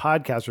one of those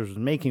podcasters was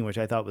making, which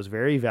I thought was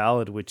very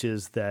valid, which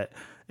is that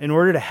in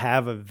order to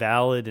have a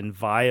valid and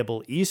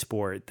viable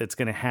esport that's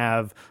going to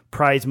have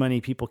prize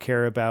money people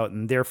care about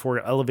and therefore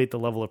elevate the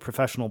level of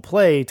professional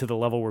play to the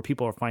level where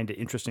people find it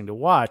interesting to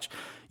watch,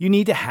 you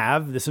need to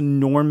have this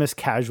enormous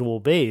casual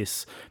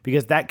base,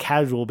 because that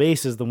casual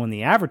base is the one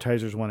the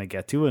advertisers want to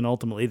get to, and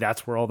ultimately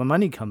that's where all the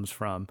money comes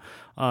from.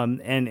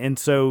 And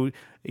so,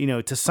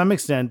 to some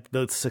extent,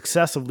 the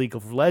success of League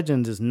of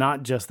Legends is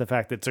not just the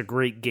fact that it's a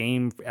great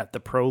game at the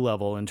pro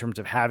level in terms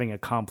of having a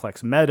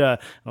complex meta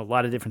and a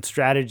lot of different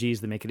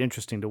strategies that make it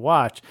interesting to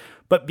watch,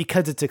 but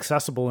because it's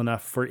accessible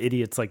enough for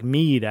idiots like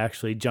me to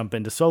actually jump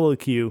into solo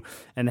queue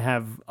and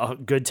have a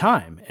good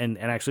time and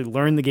actually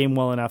learn the game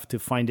well enough to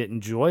find it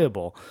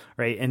enjoyable,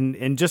 right?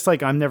 And just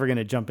like I'm never going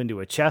to jump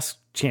into a chess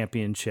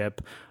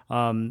championship,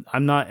 I'm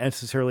not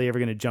necessarily ever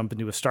going to jump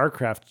into a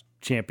StarCraft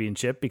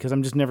championship because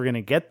I'm just never going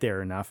to get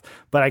there enough,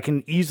 but I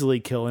can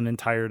easily kill an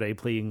entire day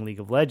playing League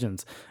of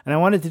Legends. And I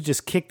wanted to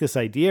just kick this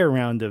idea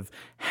around of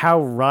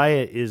how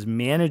Riot is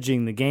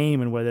managing the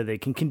game and whether they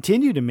can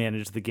continue to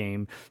manage the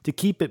game to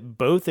keep it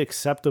both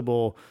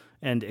acceptable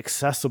and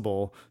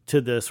accessible to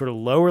the sort of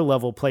lower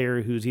level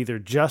player who's either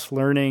just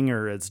learning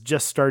or has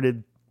just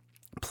started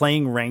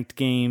playing ranked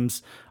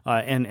games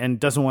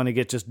and doesn't want to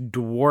get just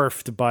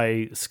dwarfed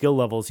by skill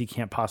levels he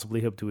can't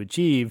possibly hope to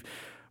achieve,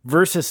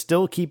 versus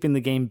still keeping the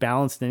game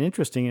balanced and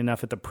interesting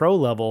enough at the pro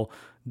level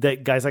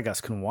that guys like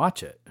us can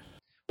watch it.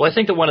 Well, I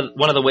think that one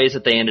of the ways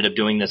that they ended up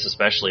doing this,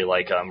 especially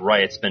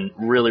Riot's been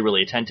really,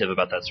 really attentive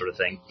about that sort of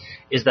thing,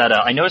 is that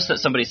I noticed that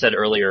somebody said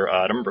earlier,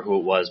 I don't remember who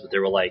it was, but they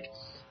were like,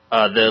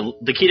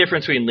 the key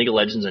difference between League of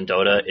Legends and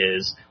Dota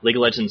is League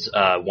of Legends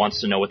wants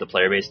to know what the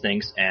player base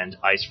thinks, and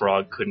Ice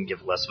Frog couldn't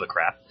give less of a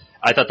crap.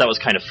 I thought that was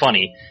kind of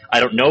funny.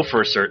 I don't know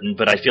for certain,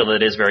 but I feel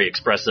that it is very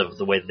expressive of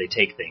the way that they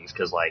take things,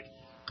 because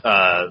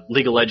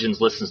League of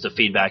Legends listens to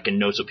feedback and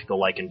knows what people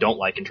like and don't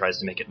like and tries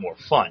to make it more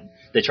fun.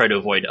 They try to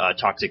avoid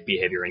toxic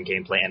behavior in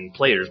gameplay and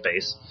players'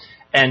 base.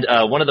 And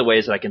one of the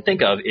ways that I can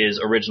think of is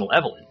Original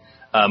Evelynn.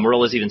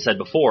 Marilla's even said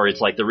before,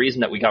 it's like the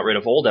reason that we got rid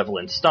of old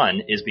Evelyn's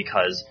stun is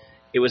because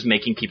it was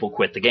making people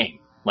quit the game.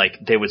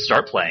 Like, they would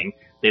start playing,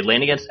 they'd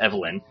lane against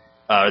Evelynn,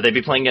 or they'd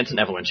be playing against an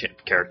Evelynn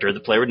character, the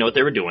player would know what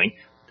they were doing,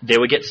 they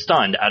would get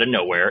stunned out of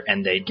nowhere,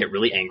 and they'd get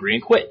really angry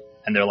and quit.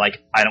 And they're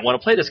like, I don't want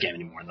to play this game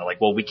anymore. And they're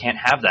like, well, we can't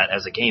have that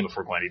as a game if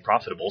we're going to be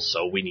profitable,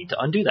 so we need to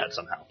undo that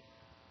somehow.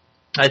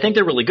 I think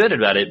they're really good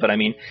about it, but I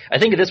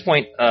think at this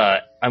point,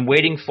 I'm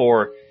waiting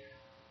for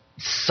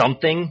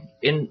something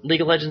in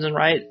League of Legends and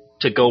Riot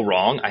to go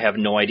wrong. I have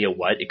no idea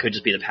what. It could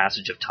just be the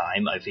passage of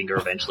time. I figure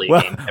eventually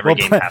every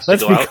game has to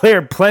go out. Let's be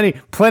clear,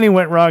 plenty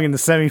went wrong in the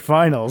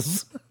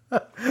semifinals.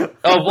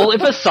 Oh, well,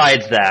 if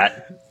besides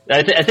that,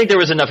 I think there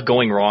was enough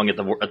going wrong at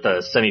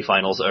the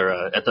semifinals or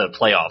at the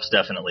playoffs,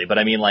 definitely. But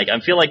I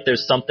feel like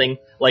there's something,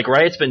 like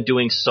Riot's been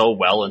doing so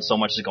well and so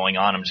much is going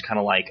on. I'm just kind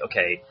of like,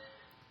 okay,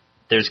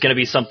 there's going to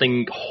be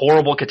something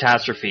horrible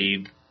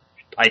catastrophe,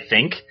 I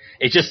think.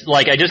 It's just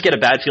like, I just get a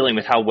bad feeling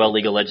with how well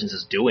League of Legends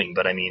is doing.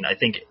 But I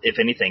think if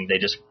anything,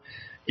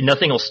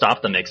 nothing will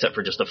stop them except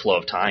for just the flow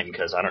of time,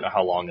 because I don't know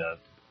how long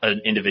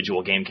an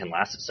individual game can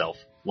last itself.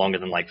 Longer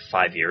than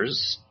 5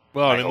 years.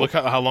 Well, look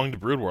how long did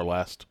Brood War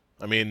last?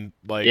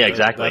 Yeah,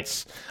 exactly.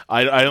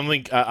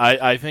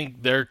 I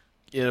think they're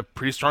in a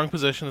pretty strong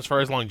position as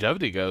far as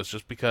longevity goes,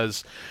 just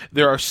because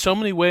there are so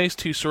many ways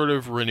to sort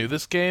of renew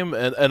this game,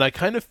 and I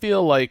kind of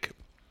feel like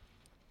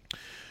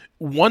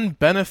one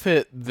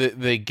benefit that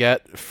they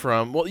get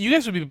from, well, you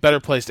guys would be better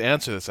placed to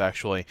answer this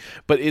actually,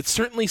 but it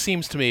certainly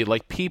seems to me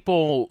like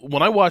people,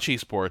 when I watch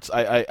esports,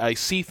 I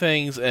see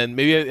things, and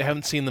maybe I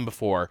haven't seen them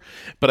before,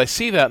 but I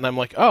see that and I'm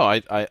like,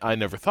 oh, I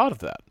never thought of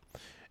that.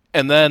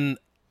 And then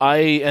I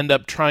end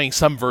up trying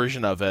some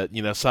version of it,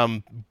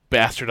 some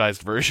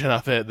bastardized version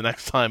of it the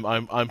next time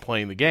I'm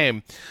playing the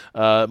game,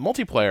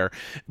 multiplayer.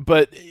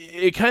 But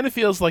it kind of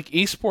feels like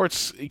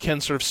esports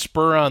can sort of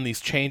spur on these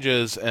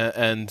changes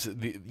and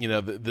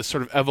this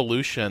sort of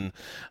evolution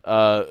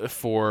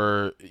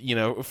for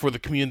the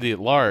community at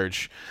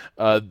large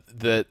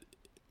that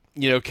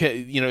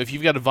if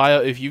you've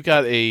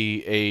got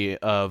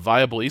a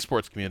viable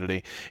esports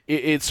community,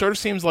 it sort of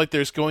seems like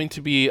there's going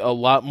to be a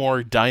lot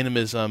more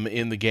dynamism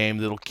in the game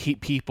that'll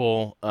keep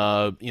people,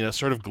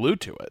 sort of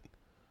glued to it.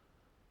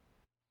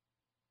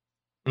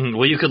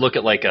 Well, you could look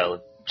at like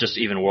just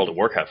even World of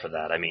Warcraft for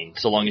that. I mean,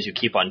 so long as you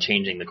keep on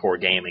changing the core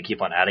game and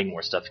keep on adding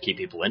more stuff to keep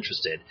people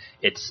interested,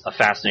 it's a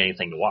fascinating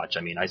thing to watch.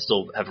 I mean, I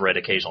still have read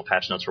occasional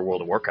patch notes for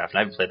World of Warcraft, and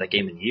I haven't played that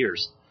game in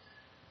years.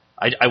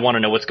 I want to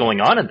know what's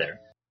going on in there.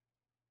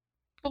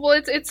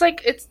 Well,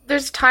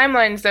 there's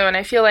timelines though, and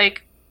I feel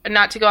like,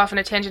 not to go off on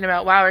a tangent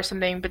about WoW or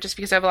something, but just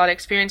because I have a lot of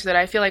experience with it,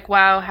 I feel like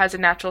WoW has a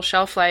natural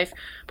shelf life.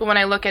 But when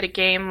I look at a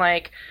game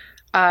like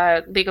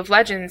League of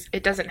Legends,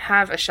 it doesn't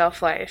have a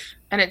shelf life,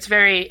 and it's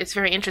very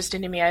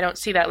interesting to me. I don't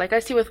see that. Like I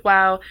see with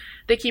WoW,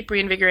 they keep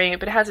reinvigorating it,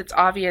 but it has its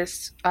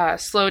obvious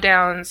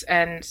slowdowns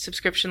and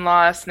subscription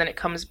loss, and then it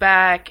comes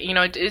back.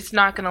 It's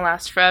not going to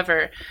last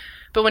forever.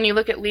 But when you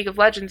look at League of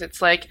Legends,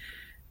 it's like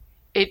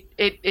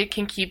it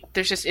can keep.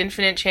 There's just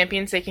infinite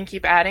champions they can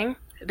keep adding.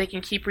 They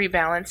can keep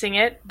rebalancing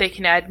it. They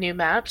can add new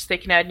maps. They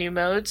can add new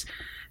modes,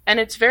 and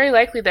it's very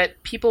likely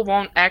that people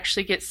won't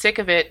actually get sick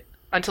of it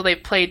until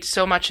they've played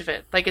so much of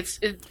it. Like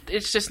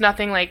it's just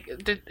nothing like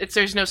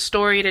there's no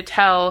story to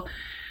tell.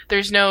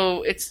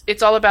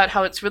 It's all about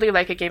how it's really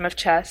like a game of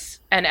chess,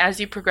 and as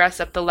you progress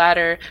up the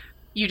ladder,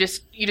 you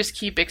just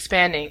keep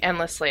expanding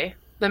endlessly.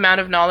 The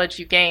amount of knowledge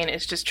you gain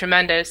is just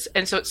tremendous,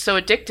 and so it's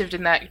so addictive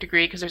in that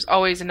degree because there's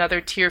always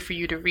another tier for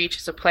you to reach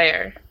as a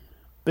player.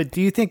 But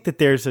do you think that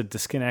there's a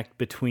disconnect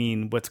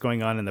between what's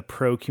going on in the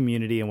pro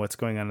community and what's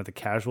going on in the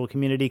casual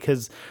community?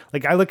 Because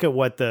like I look at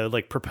what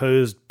the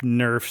proposed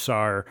nerfs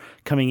are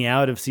coming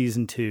out of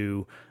Season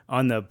 2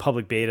 on the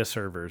public beta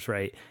servers,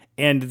 right?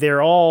 And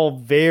they're all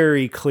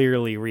very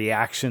clearly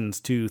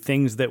reactions to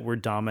things that were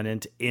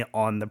dominant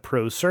on the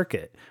pro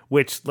circuit,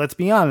 which, let's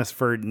be honest,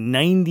 for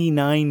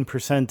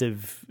 99%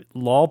 of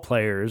LoL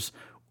players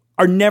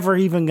are never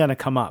even going to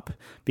come up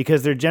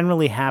because they're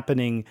generally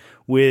happening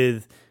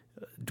with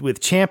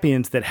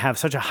champions that have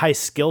such a high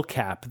skill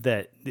cap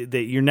that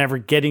you're never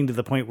getting to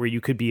the point where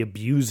you could be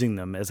abusing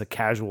them as a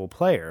casual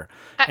player.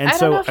 And I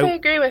don't know if I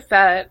agree with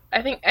that.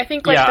 I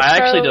think like I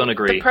actually don't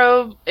agree. The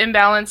pro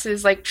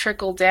imbalances like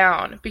trickle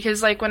down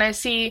because like when I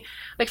see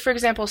like for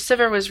example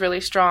Sivir was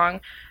really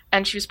strong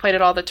and she was played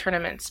at all the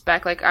tournaments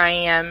back like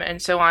IEM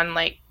and so on,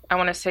 like I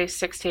want to say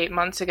 6 to 8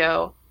 months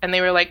ago, and they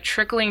were like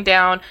trickling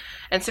down,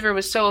 and Sivir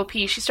was so OP,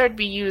 she started to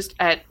be used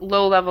at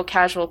low-level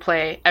casual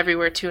play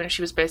everywhere too, and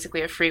she was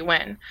basically a free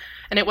win.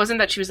 And it wasn't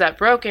that she was that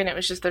broken, it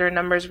was just that her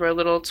numbers were a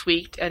little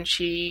tweaked, and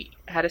she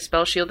had a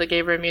spell shield that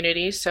gave her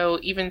immunity, so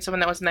even someone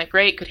that wasn't that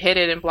great could hit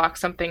it and block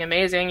something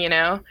amazing,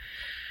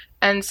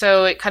 And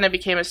so it kind of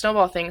became a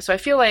snowball thing. So I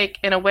feel like,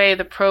 in a way,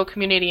 the pro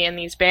community and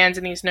these bans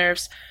and these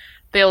nerfs,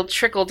 they'll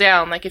trickle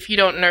down. Like, if you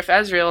don't nerf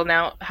Ezreal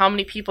now, how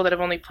many people that have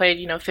only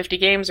played, 50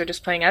 games are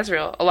just playing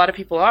Ezreal? A lot of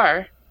people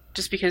are,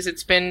 just because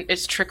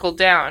it's trickled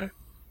down.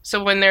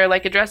 So when they're,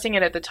 like, addressing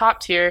it at the top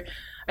tier,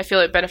 I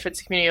feel it benefits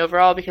the community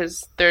overall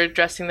because they're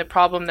addressing the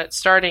problem that's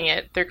starting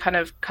it. They're kind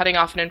of cutting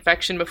off an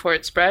infection before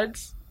it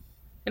spreads,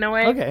 in a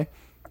way. Okay.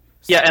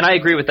 Yeah, and I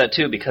agree with that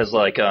too because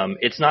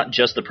it's not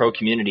just the pro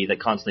community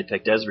that constantly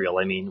picked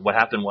Ezreal. I mean, what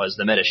happened was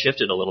the meta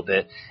shifted a little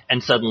bit,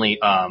 and suddenly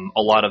a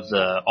lot of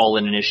the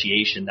all-in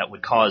initiation that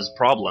would cause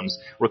problems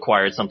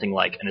required something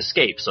like an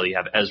escape. So you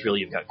have Ezreal,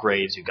 you've got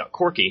Graves, you've got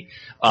Corki,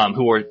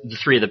 who are the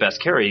three of the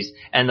best carries,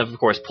 and of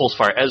course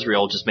Pulsefire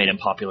Ezreal just made him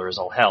popular as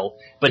all hell.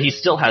 But he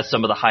still has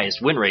some of the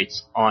highest win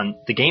rates on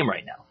the game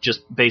right now,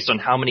 just based on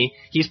how many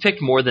he's picked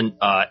more than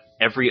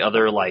every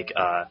other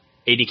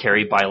AD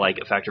carry by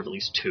a factor of at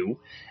least 2.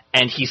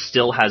 And he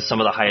still has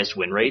some of the highest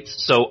win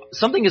rates. So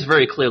something is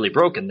very clearly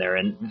broken there.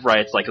 And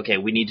Riot's like, okay,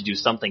 we need to do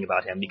something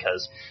about him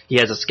because he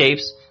has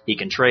escapes, he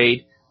can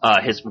trade,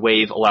 his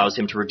wave allows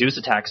him to reduce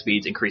attack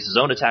speeds, increase his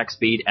own attack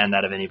speed, and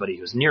that of anybody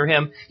who's near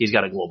him. He's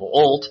got a global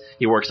ult.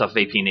 He works off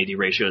AP and AD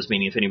ratios,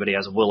 meaning if anybody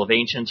has a Will of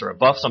Ancients or a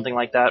buff, something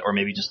like that, or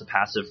maybe just the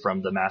passive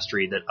from the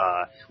mastery that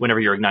whenever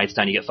your Ignite's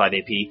down, you get 5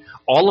 AP.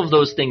 All of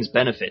those things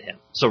benefit him.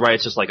 So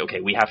Riot's just like,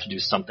 okay, we have to do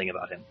something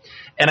about him.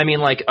 And I mean,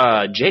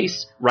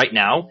 Jace, right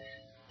now,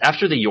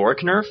 after the Yorick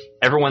nerf,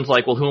 everyone's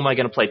like, well, who am I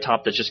going to play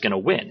top that's just going to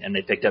win? And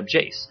they picked up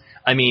Jace.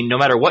 I mean, no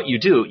matter what you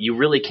do, you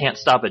really can't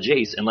stop a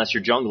Jace unless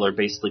your jungler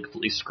basically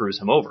completely screws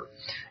him over.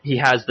 He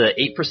has the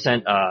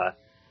 8%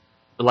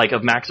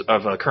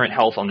 of current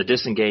health on the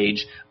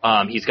disengage.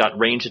 He's got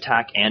range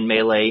attack and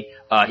melee.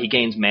 He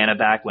gains mana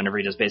back whenever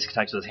he does basic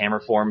attacks with his hammer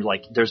form.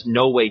 There's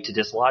no way to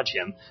dislodge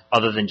him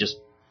other than just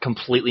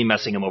completely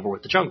messing him over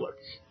with the jungler.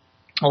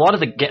 A lot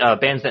of the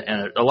bans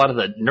a lot of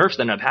the nerfs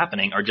that end up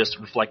happening are just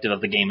reflective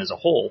of the game as a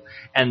whole,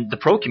 and the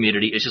pro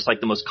community is just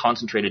the most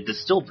concentrated,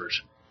 distilled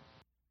version.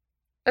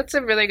 That's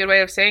a really good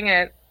way of saying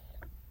it.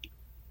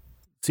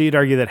 So you'd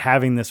argue that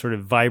having this sort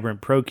of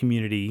vibrant pro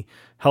community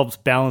helps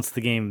balance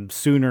the game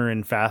sooner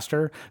and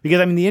faster? Because,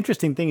 I mean, the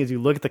interesting thing is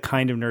you look at the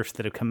kind of nerfs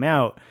that have come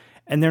out,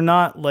 and they're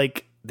not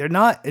they're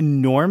not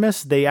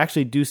enormous. They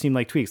actually do seem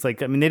like tweaks.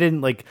 Like, I mean, they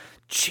didn't like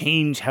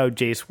change how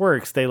Jace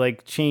works. They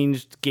like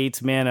changed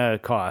Gates' mana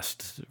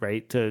cost,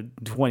 right, to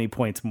 20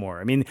 points more.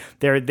 I mean,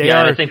 they are. And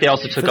I think they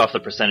also took off the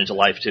percentage of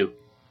life too.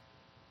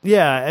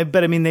 Yeah,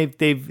 but I mean,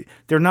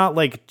 they're not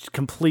like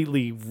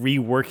completely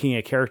reworking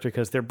a character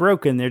because they're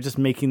broken. They're just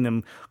making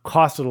them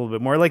cost a little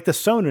bit more, like the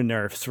Sona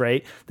nerfs,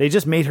 right? They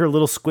just made her a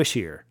little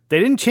squishier. They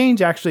didn't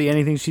change actually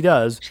anything she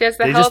does. She has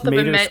the health of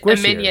a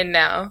minion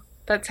now.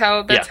 That's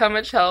how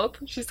much health.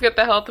 She's got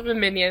the health of a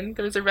minion.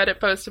 There was a Reddit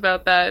post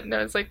about that, and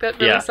I was like, that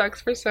really sucks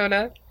for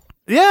Sona.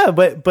 Yeah,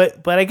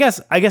 but I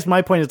guess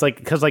my point is like,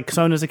 because like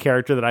Sona's a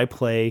character that I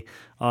play,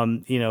 at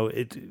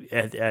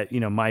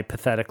my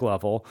pathetic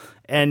level,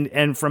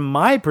 and from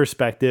my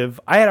perspective,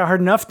 I had a hard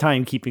enough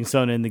time keeping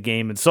Sona in the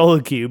game in solo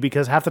queue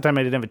because half the time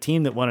I didn't have a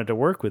team that wanted to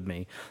work with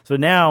me. So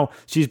now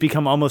she's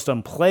become almost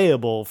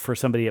unplayable for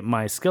somebody at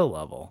my skill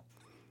level,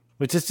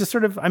 which is just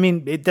sort of, I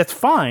mean, that's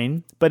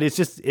fine, but it's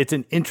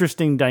an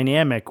interesting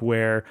dynamic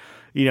where,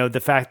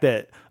 the fact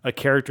that a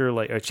character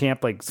like a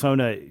champ like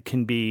Sona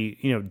can be,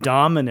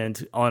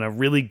 dominant on a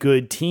really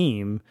good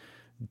team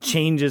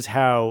changes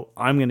how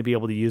I'm going to be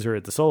able to use her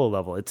at the solo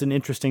level. It's an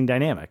interesting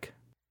dynamic.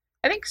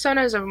 I think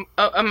Sona is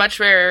a much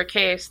rarer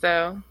case,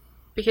 though,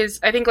 because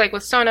I think like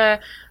with Sona,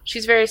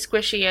 she's very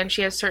squishy and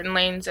she has certain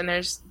lanes, and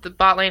the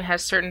bot lane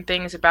has certain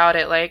things about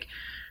it. Like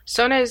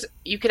Sona's,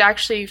 you could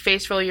actually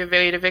face roll your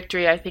way to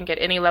victory, I think, at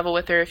any level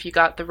with her if you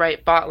got the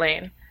right bot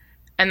lane.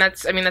 And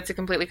that's a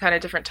completely kind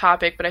of different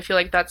topic, but I feel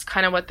like that's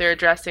kind of what they're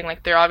addressing.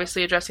 Like, they're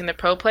obviously addressing the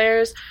pro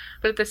players,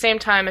 but at the same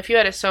time, if you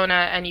had a Sona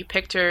and you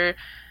picked her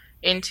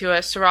into a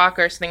Soraka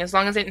or something, as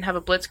long as they didn't have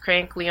a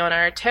Blitzcrank, Leona,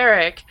 or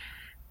Taric,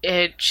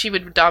 she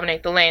would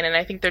dominate the lane. And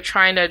I think they're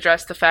trying to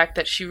address the fact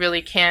that she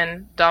really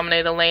can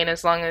dominate a lane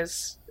as long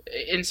as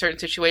in certain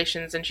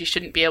situations, and she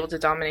shouldn't be able to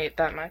dominate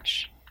that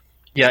much.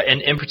 Yeah,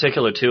 and in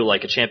particular, too,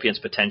 like a champion's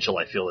potential,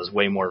 I feel, is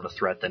way more of a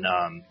threat than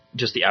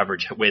just the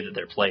average way that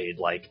they're played.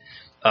 Like,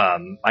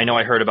 I know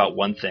I heard about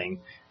one thing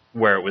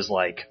where it was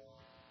like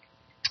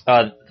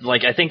I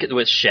think it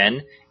was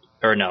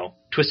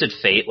Twisted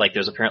Fate, like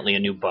there's apparently a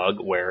new bug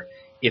where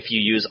if you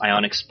use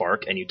Ionic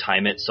Spark and you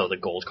time it so the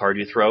gold card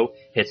you throw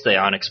hits the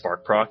Ionic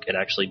Spark proc, it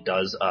actually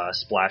does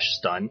splash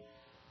stun.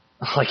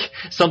 Like,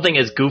 something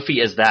as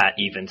goofy as that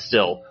even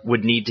still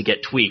would need to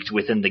get tweaked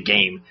within the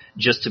game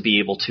just to be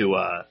able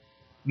to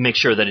make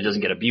sure that it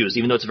doesn't get abused.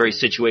 Even though it's a very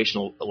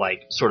situational,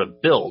 like, sort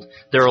of build,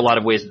 there are a lot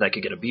of ways that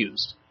could get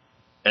abused.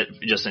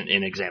 Just an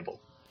example.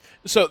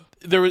 So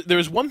there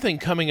was one thing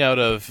coming out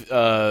of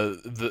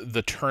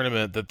the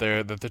tournament that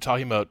they're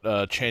talking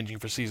about changing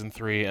for season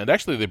 3, and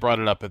actually they brought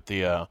it up at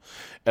the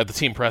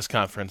team press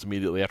conference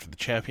immediately after the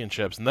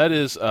championships, and that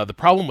is the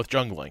problem with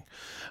jungling.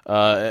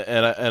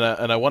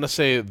 And I want to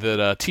say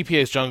that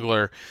TPA's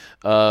jungler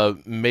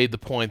made the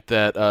point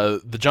that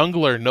the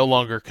jungler no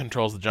longer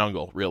controls the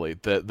jungle. Really,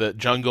 that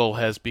jungle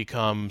has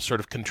become sort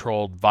of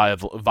controlled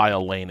via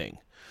laning.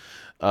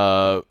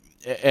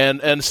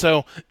 And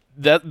so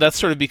that's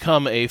sort of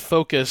become a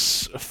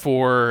focus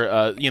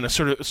for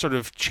sort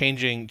of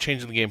changing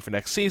the game for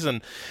next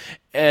season.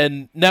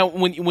 And now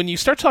when you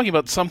start talking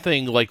about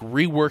something like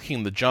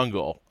reworking the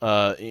jungle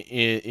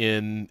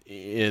in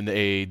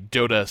a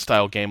Dota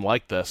style game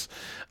like this,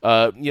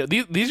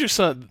 these are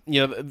some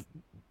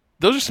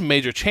those are some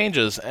major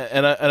changes,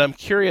 and I'm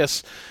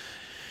curious,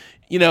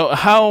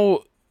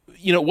 how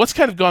what's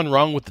kind of gone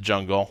wrong with the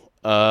jungle,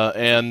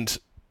 and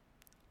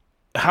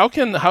how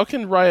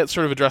can Riot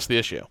sort of address the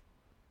issue?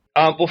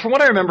 Well, from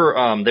what I remember,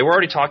 they were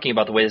already talking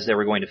about the ways they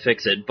were going to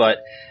fix it, but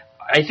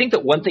I think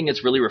that one thing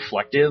that's really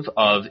reflective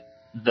of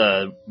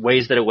the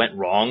ways that it went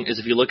wrong is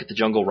if you look at the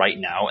jungle right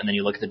now, and then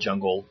you look at the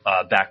jungle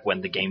back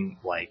when the game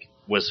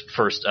was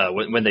first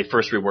when they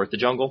first reworked the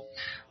jungle.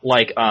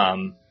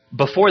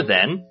 Before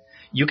then,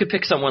 you could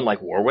pick someone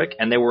like Warwick,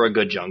 and they were a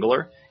good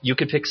jungler. You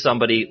could pick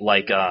somebody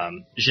like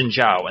Xin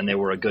Zhao, and they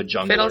were a good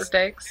jungler.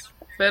 Fiddlesticks.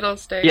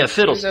 Yeah,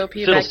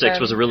 Fiddlesticks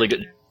was a really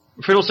good.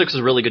 Fiddlesticks was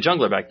a really good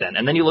jungler back then.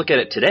 And then you look at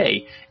it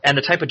today, and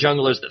the type of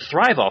junglers that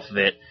thrive off of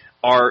it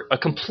are a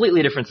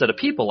completely different set of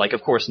people. Like,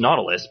 of course,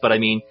 Nautilus, but I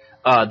mean,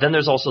 then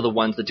there's also the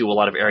ones that do a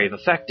lot of area of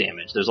effect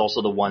damage. There's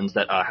also the ones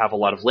that have a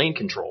lot of lane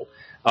control.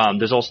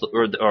 There's also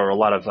or a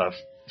lot of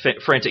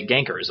frantic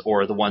gankers,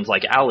 or the ones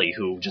like Ali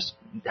who just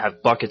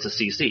have buckets of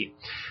CC.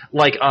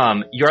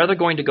 You're either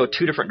going to go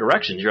two different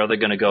directions. You're either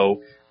going to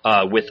go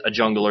with a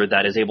jungler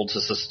that is able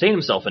to sustain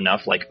himself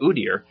enough, like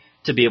Udyr,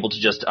 to be able to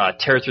just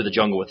tear through the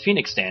jungle with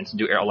Phoenix Stance and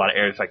do a lot of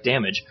area effect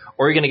damage,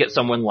 or you're going to get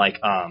someone like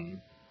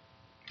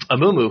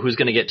Amumu, who's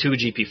going to get 2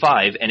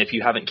 GP5, and if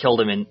you haven't killed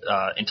him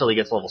until he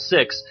gets level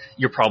 6,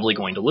 you're probably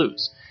going to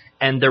lose.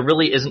 And there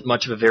really isn't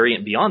much of a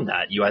variant beyond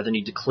that. You either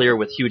need to clear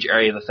with huge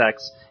area of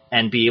effects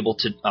and be able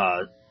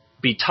to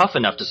be tough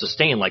enough to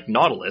sustain, like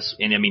Nautilus,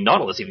 and I mean,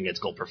 Nautilus even gets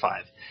gold per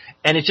 5.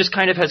 And it just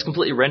kind of has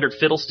completely rendered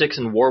Fiddlesticks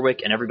and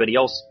Warwick and everybody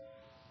else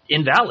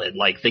invalid.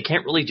 Like, they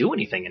can't really do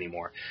anything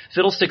anymore.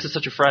 Fiddlesticks is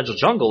such a fragile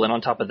jungle, and on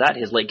top of that,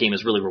 his late game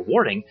is really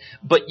rewarding,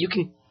 but you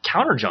can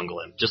counter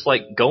jungle him. Just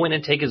like go in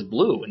and take his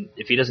blue, and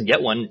if he doesn't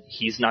get one,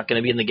 he's not going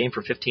to be in the game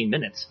for 15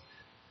 minutes.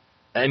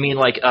 I mean,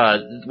 like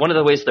one of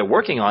the ways they're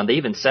working on, they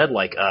even said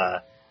like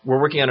we're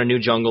working on a new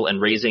jungle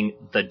and raising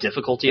the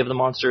difficulty of the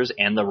monsters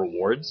and the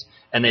rewards.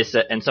 And they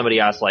said, and somebody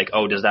asked like,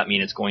 oh, does that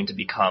mean it's going to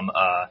become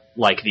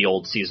like the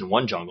old season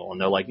 1 jungle?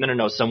 And they're like,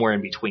 no, somewhere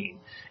in between.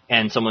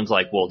 And someone's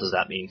like, well, does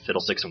that mean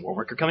Fiddlesticks and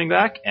Warwick are coming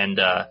back? And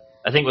I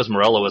think it was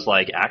Morello was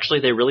like,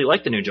 actually, they really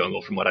like the new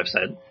jungle from what I've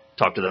said,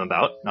 talked to them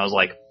about. And I was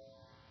like,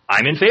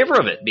 I'm in favor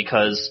of it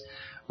because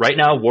right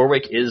now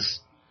Warwick is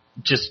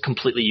just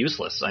completely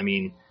useless. I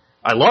mean,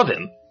 I love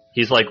him.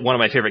 He's like one of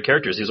my favorite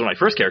characters. He's one of my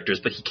first characters,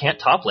 but he can't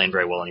top lane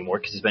very well anymore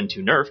because he's been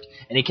too nerfed,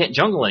 and he can't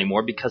jungle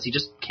anymore because he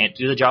just can't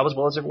do the job as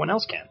well as everyone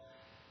else can.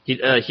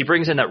 He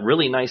brings in that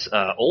really nice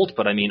ult,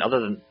 but I mean,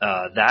 other than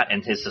that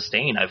and his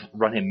sustain, I've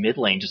run him mid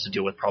lane just to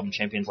deal with problem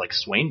champions like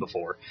Swain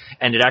before,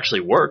 and it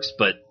actually works,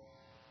 but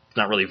it's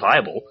not really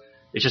viable.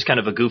 It's just kind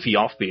of a goofy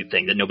offbeat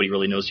thing that nobody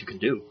really knows you can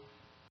do.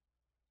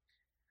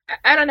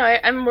 I don't know.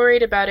 I'm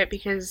worried about it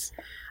because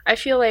I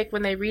feel like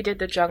when they redid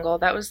the jungle,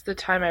 that was the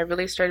time I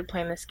really started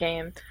playing this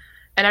game,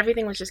 and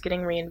everything was just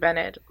getting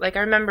reinvented. Like,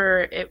 I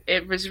remember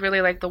it was really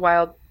like the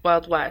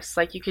Wild West.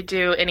 Like, you could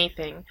do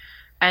anything.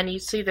 And you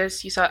see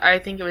this, I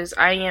think it was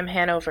IEM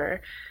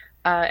Hanover,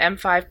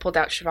 M5 pulled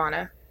out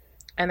Shyvana.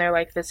 And they're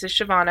like, this is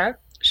Shyvana.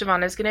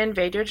 Shyvana's going to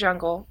invade your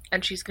jungle,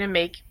 and she's going to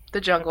make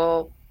the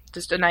jungle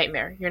just a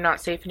nightmare. You're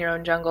not safe in your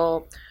own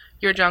jungle.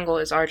 Your jungle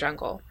is our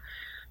jungle.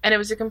 And it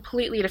was a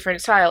completely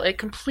different style. It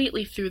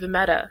completely threw the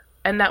meta.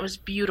 And that was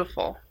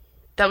beautiful.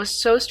 That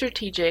was so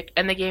strategic,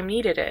 and the game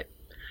needed it.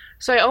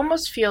 So I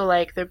almost feel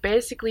like they're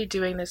basically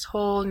doing this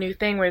whole new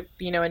thing with,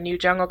 a new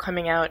jungle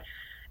coming out,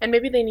 and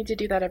maybe they need to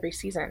do that every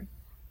season.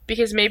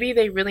 Because maybe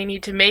they really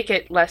need to make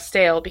it less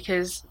stale,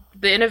 because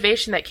the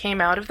innovation that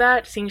came out of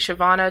that, seeing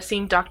Shyvana,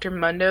 seeing Dr.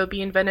 Mundo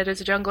be invented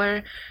as a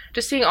jungler,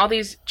 just seeing all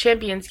these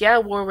champions,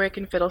 Warwick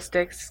and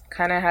Fiddlesticks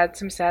kind of had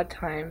some sad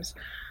times,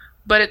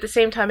 but at the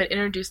same time it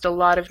introduced a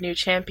lot of new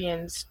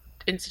champions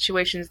in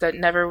situations that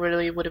never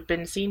really would have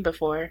been seen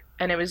before,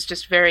 and it was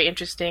just very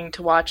interesting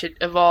to watch it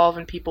evolve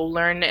and people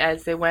learn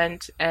as they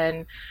went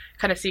and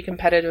kind of see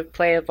competitive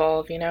play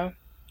evolve,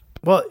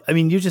 Well, I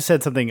mean, you just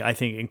said something I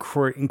think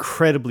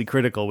incredibly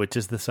critical, which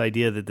is this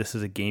idea that this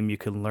is a game you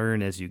can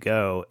learn as you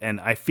go. And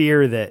I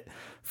fear that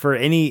for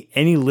any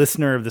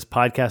listener of this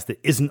podcast that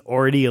isn't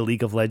already a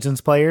League of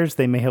Legends players,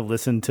 they may have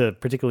listened to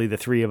particularly the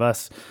three of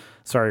us,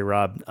 sorry,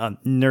 Rob,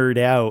 nerd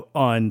out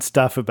on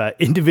stuff about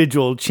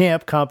individual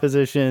champ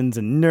compositions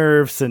and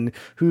nerfs and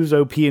who's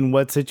OP in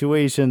what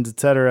situations,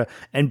 etc.,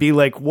 and be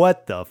like,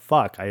 what the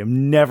fuck? I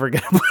am never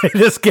going to play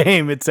this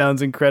game. It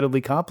sounds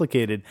incredibly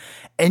complicated.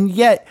 And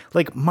yet,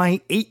 like,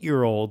 my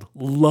 8-year-old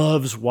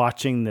loves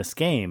watching this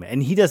game,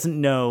 and he doesn't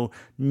know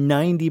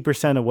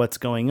 90% of what's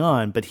going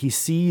on, but he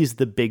sees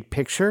the big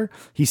picture.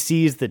 He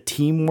sees the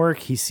teamwork.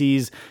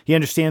 He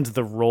understands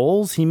the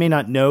roles. He may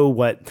not know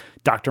what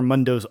Dr.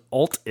 Mundo's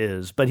ult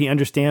is, but he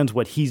understands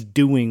what he's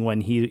doing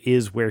when he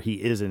is where he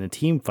is in a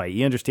team fight.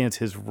 He understands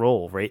his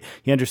role, right?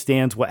 He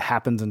understands what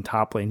happens in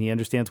top lane. He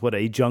understands what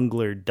a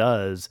jungler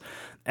does.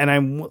 And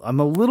I'm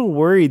a little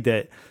worried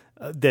that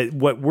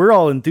what we're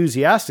all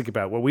enthusiastic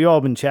about, what we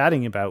all been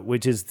chatting about,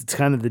 which is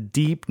kind of the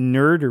deep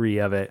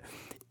nerdery of it,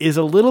 is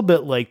a little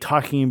bit like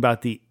talking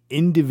about the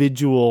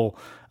individual,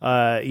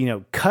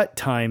 cut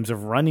times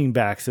of running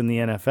backs in the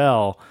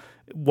NFL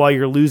while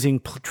you're losing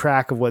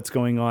track of what's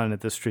going on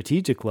at the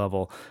strategic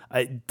level.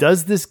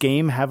 Does this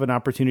game have an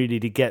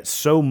opportunity to get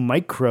so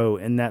micro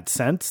in that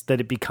sense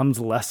that it becomes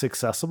less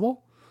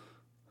accessible?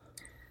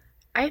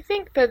 I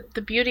think that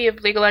the beauty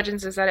of League of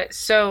Legends is that it's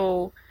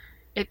so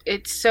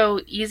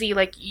easy.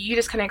 Like, you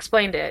just kind of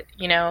explained it,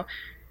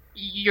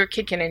 your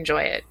kid can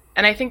enjoy it.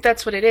 And I think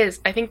that's what it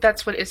is. I think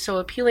that's what is so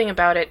appealing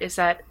about it, is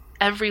that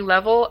every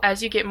level,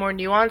 as you get more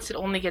nuance, it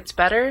only gets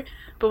better.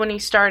 But when you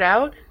start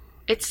out,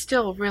 it's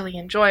still really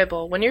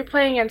enjoyable. When you're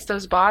playing against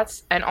those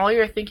bots and all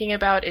you're thinking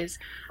about is,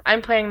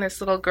 I'm playing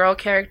this little girl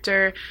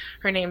character,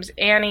 her name's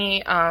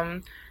Annie,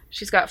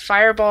 she's got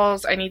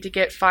fireballs, I need to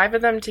get 5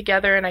 of them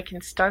together and I can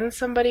stun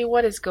somebody,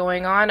 what is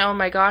going on? Oh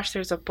my gosh,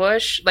 there's a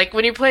bush. Like,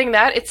 when you're playing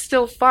that, it's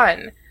still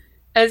fun.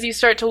 As you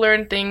start to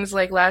learn things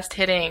like last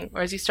hitting,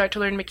 or as you start to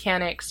learn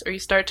mechanics, or you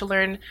start to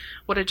learn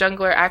what a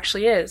jungler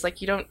actually is.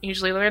 Like, you don't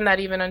usually learn that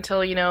even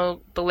until,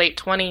 the late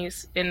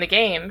 20s in the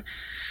game.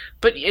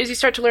 But as you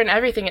start to learn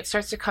everything, it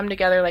starts to come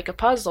together like a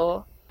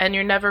puzzle, and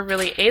you're never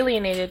really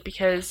alienated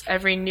because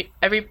every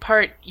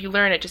part you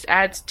learn, it just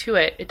adds to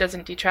it. It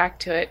doesn't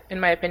detract to it, in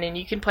my opinion.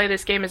 You can play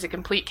this game as a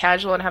complete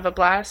casual and have a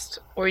blast,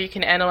 or you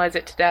can analyze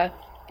it to death.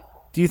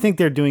 Do you think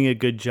they're doing a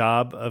good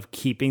job of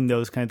keeping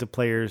those kinds of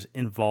players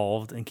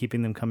involved and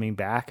keeping them coming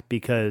back?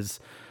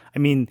 Because, I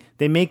mean,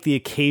 they make the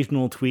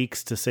occasional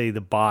tweaks to say the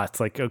bots,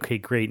 like, okay,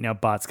 great, now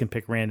bots can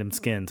pick random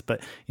skins.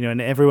 But,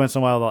 and every once in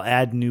a while they'll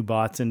add new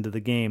bots into the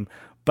game.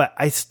 But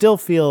I still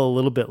feel a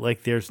little bit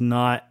like there's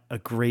not a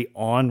great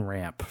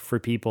on-ramp for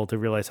people to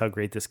realize how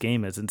great this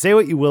game is. And say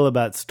what you will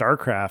about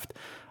StarCraft,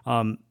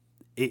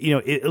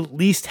 it at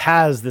least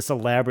has this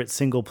elaborate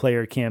single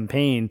player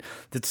campaign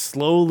that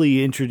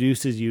slowly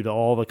introduces you to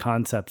all the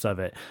concepts of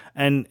it.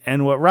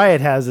 And what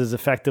Riot has is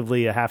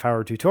effectively a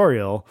half-hour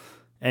tutorial.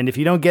 And if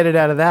you don't get it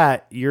out of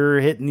that, you're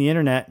hitting the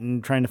internet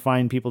and trying to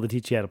find people to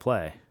teach you how to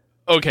play.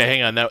 Okay,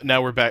 hang on.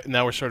 Now we're back.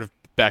 Now we're sort of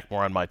back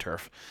more on my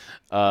turf,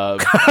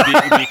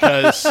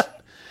 because.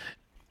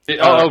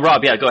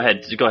 Rob, yeah, go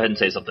ahead and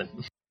say something.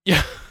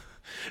 Yeah.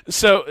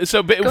 So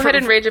go ahead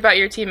and rage about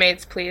your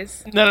teammates,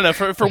 please. No.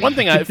 For one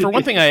thing,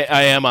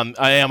 I am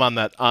on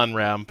that on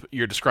ramp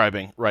you're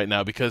describing right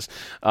now, because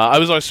I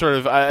was always sort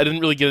of I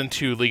didn't really get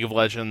into League of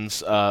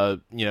Legends,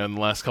 in the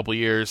last couple of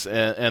years,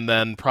 and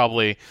then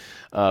probably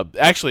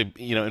actually,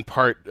 in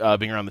part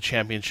being around the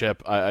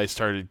championship, I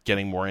started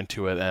getting more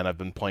into it, and I've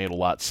been playing it a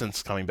lot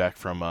since coming back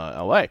from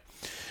LA.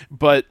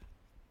 But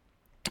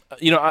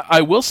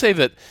I will say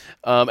that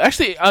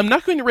actually I'm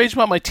not going to rage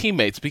about my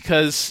teammates,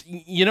 because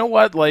you know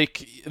what, I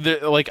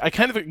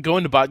kind of go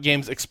into bot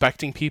games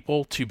expecting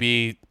people to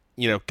be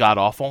god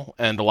awful,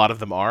 and a lot of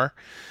them are.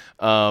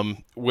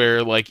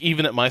 Where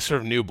even at my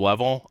sort of noob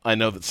level, I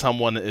know that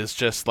someone is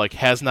just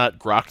has not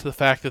grokked the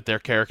fact that their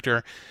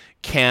character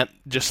can't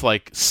just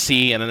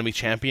see an enemy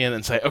champion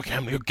and say, okay,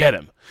 I'm gonna go get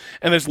him.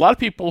 And there's a lot of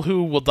people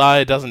who will die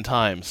a dozen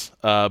times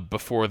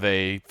before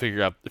they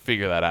figure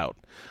that out.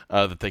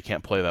 That they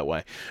can't play that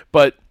way.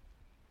 But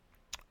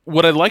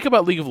what I like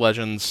about League of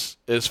Legends,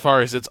 as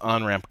far as its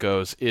on-ramp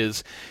goes,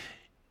 is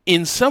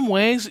in some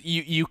ways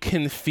you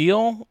can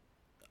feel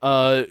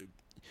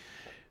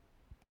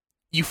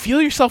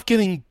yourself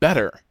getting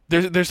better.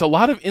 There's a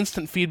lot of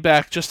instant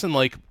feedback just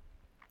in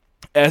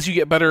as you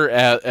get better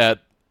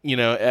at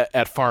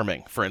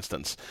farming, for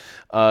instance.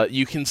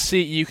 You can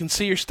see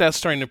your stats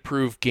starting to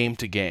improve game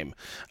to game.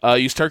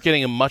 You start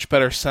getting a much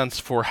better sense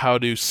for how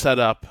to set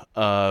up,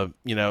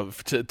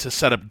 to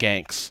set up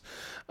ganks,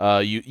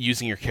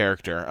 using your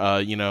character.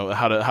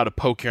 How to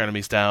poke your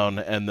enemies down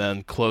and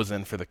then close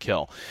in for the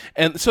kill.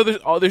 And so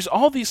there's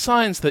all these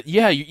signs that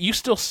you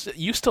still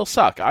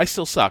suck. I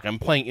still suck. I'm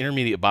playing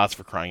intermediate bots,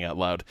 for crying out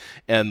loud,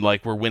 and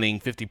we're winning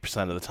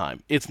 50% of the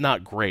time. It's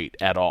not great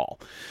at all,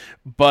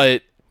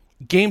 but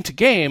game to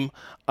game,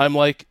 I'm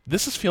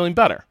this is feeling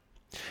better.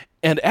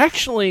 And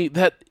actually,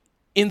 that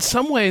in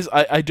some ways,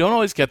 I don't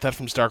always get that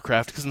from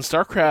StarCraft, because in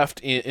StarCraft,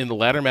 in the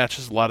ladder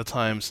matches, a lot of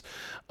times,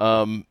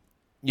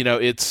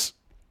 it's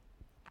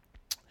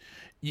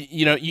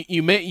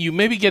you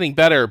may be getting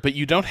better, but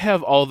you don't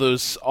have all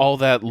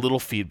that little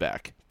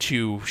feedback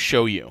to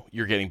show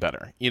you're getting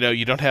better.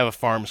 You don't have a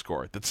farm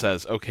score that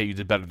says, okay, you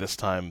did better this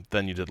time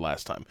than you did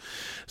last time.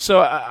 So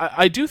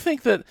I do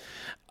think that.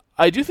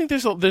 I do think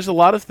there's a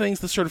lot of things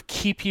that sort of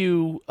keep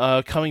you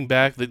coming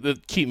back,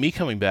 that keep me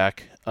coming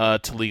back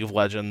to League of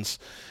Legends,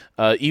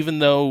 even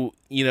though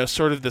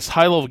sort of this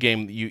high-level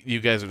game that you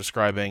guys are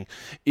describing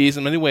is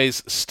in many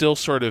ways still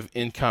sort of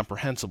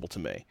incomprehensible to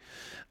me.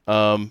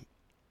 But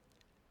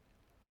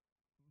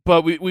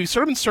we've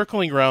sort of been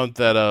circling around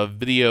that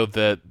video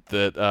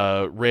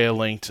that Rhea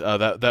linked.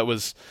 That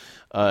was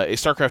a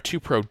StarCraft 2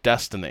 Pro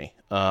Destiny,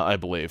 I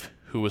believe,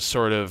 who was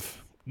sort of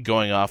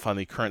going off on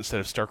the current state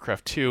of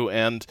StarCraft 2,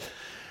 and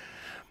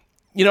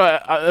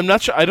I'm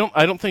not sure. I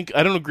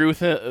don't agree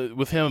with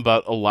him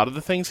about a lot of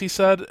the things he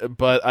said,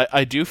 but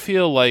I do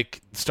feel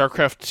like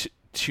StarCraft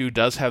 2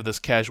 does have this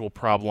casual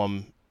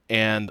problem,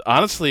 and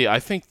honestly, I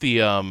think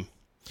I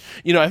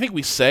think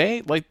we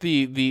say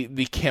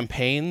the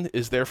campaign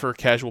is there for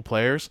casual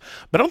players,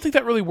 but I don't think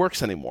that really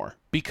works anymore,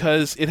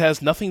 because it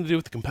has nothing to do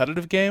with the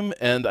competitive game,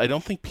 and I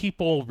don't think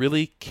people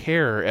really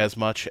care as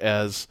much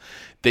as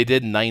they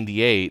did in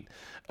 '98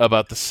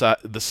 about the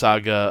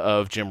saga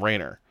of Jim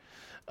Raynor.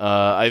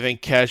 I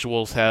think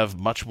casuals have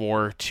much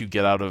more to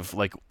get out of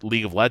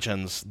League of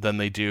Legends than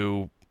they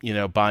do,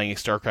 buying a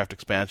StarCraft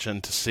expansion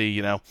to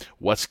see,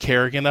 what's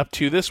Kerrigan up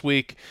to this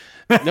week.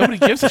 Nobody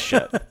gives a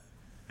shit.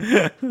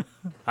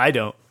 I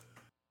don't.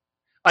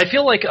 I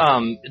feel like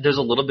there's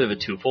a little bit of a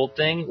twofold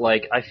thing.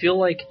 I feel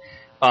like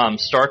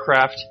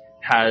StarCraft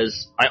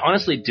I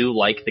honestly do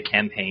like the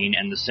campaign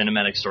and the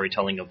cinematic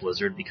storytelling of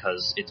Blizzard,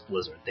 because it's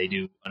Blizzard. They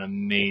do an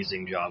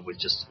amazing job with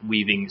just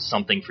weaving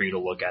something for you to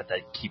look at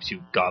that keeps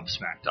you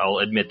gobsmacked. I'll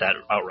admit that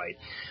outright.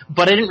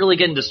 But I didn't really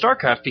get into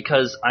StarCraft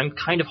because I'm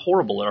kind of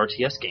horrible at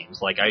RTS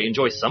games. I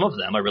enjoy some of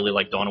them. I really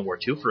like Dawn of War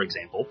 2, for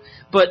example.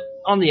 But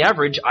on the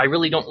average, I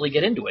really don't really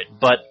get into it.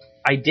 But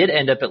I did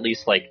end up at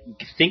least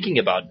thinking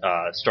about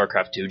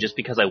StarCraft 2 just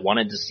because I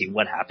wanted to see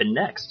what happened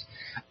next.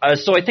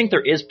 So I think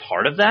there is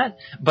part of that,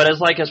 but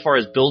as far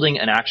as building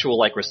an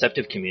actual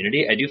receptive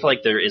community, I do feel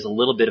like there is a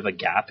little bit of a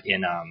gap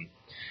in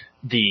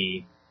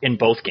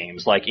both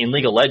games. In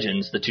League of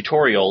Legends, the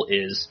tutorial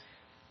is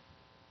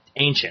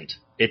ancient.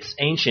 It's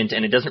ancient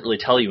and it doesn't really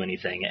tell you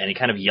anything, and it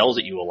kind of yells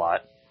at you a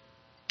lot.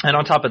 And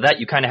on top of that,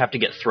 you kind of have to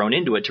get thrown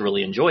into it to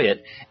really enjoy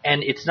it.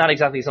 And it's not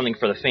exactly something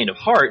for the faint of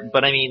heart,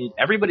 but I mean,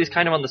 everybody's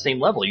kind of on the same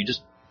level. You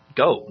just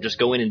go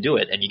in and do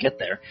it, and you get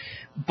there.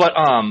 But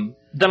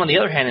then on the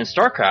other hand, in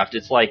StarCraft,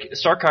 it's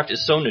StarCraft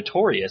is so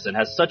notorious and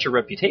has such a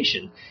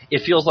reputation.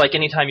 It feels like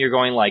anytime you're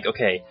going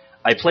okay,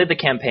 I played the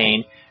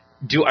campaign,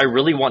 do I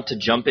really want to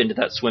jump into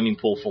that swimming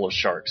pool full of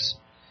sharks?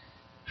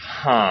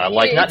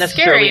 Like, not it's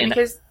necessarily scary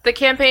because the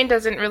campaign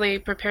doesn't really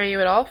prepare you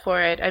at all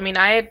for it. I mean,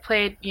 I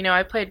played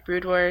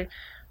Brood War,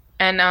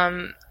 and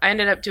I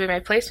ended up doing my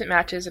placement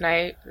matches,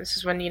 and this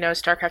is when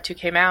StarCraft 2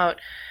 came out,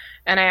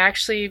 and I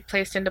actually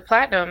placed into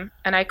Platinum,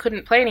 and I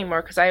couldn't play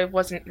anymore because I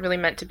wasn't really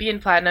meant to be in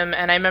Platinum,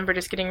 and I remember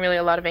just getting really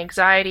a lot of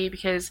anxiety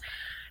because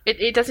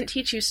it doesn't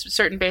teach you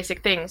certain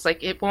basic things.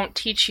 Like, it won't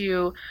teach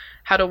you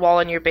how to wall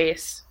in your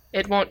base.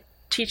 It won't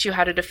teach you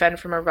how to defend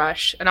from a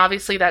rush. And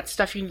obviously that's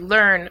stuff you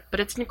learn, but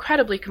it's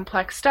incredibly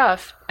complex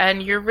stuff,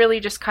 and you're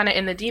really just kind of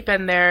in the deep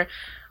end there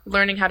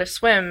learning how to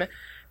swim.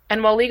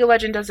 And while League of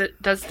Legends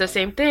does the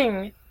same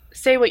thing,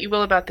 say what you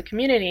will about the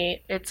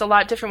community, it's a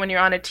lot different when you're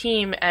on a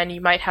team and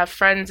you might have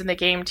friends in the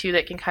game too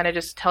that can kind of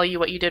just tell you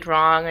what you did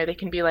wrong, or they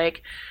can be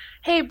like,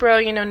 hey bro,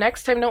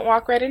 next time don't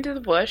walk right into the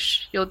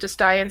bush. You'll just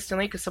die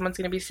instantly because someone's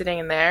going to be sitting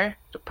in there.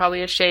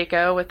 Probably a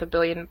Shaco with a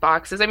billion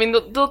boxes. I mean,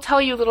 they'll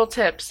tell you little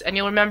tips and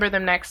you'll remember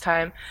them next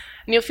time.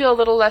 And you'll feel a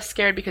little less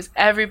scared because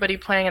everybody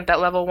playing at that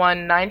level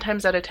 1, 9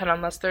 times out of 10,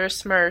 unless they're a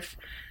Smurf,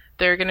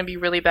 they're going to be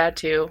really bad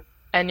too.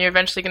 And you're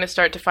eventually going to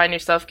start to find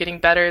yourself getting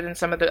better than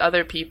some of the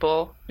other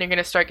people. You're going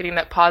to start getting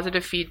that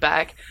positive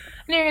feedback.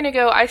 And you're going to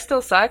go, I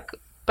still suck,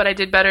 but I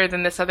did better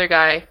than this other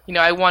guy.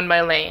 I won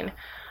my lane.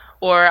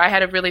 Or I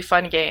had a really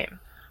fun game.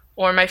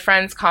 Or my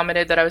friends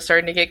commented that I was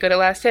starting to get good at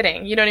last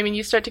hitting. You know what I mean?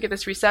 You start to get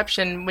this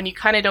reception when you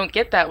kind of don't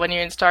get that when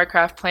you're in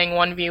StarCraft playing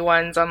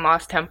 1v1s on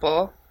Lost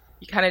Temple.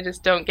 You kind of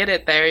just don't get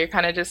it there. You're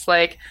kind of just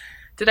like,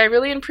 did I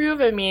really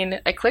improve? I mean,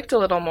 I clicked a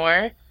little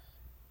more.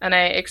 And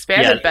I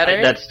expanded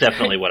better. That's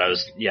definitely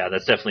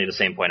that's definitely the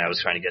same point I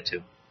was trying to get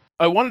to.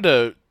 I wanted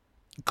to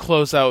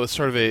close out with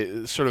sort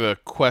of a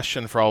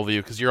question for all of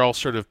you, because you're all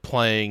sort of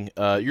playing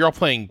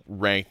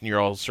ranked and you're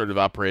all sort of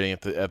operating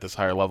at this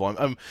higher level.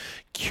 I'm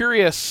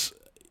curious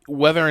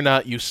whether or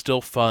not you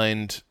still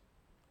find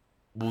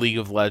League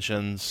of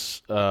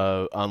Legends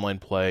online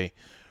play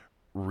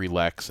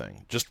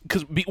relaxing. Just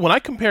because when I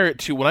compare it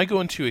to when I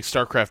go into a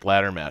StarCraft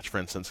ladder match, for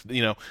instance,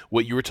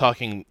 what you were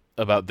talking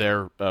about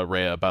there,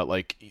 Rhea, about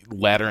like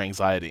ladder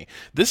anxiety.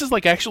 This is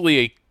like actually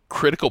a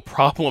critical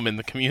problem in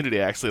the community.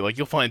 Actually, like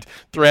you'll find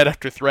thread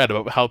after thread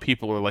about how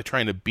people are like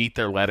trying to beat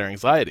their ladder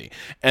anxiety.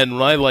 And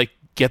when I like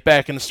get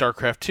back into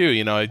StarCraft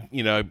 2,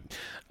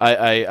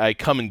 I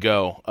come and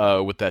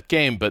go with that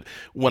game. But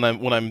when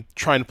I'm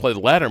trying to play the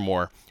ladder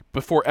more,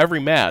 before every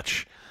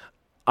match,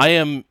 I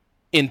am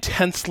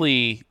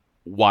intensely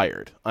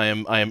wired. I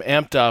am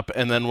amped up,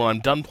 and then when I'm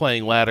done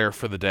playing ladder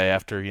for the day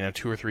after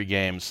 2 or 3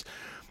 games,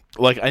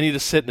 like I need to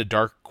sit in a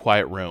dark,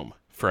 quiet room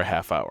for a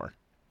half hour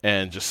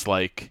and just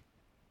like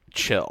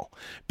chill,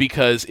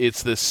 because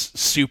it's this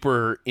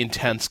super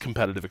intense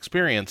competitive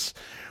experience.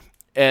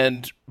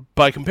 And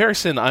by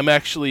comparison, I'm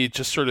actually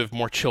just sort of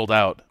more chilled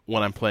out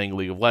when I'm playing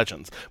League of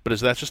Legends. But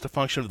is that just a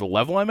function of the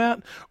level I'm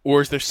at?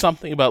 Or is there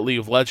something about League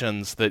of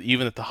Legends that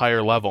even at the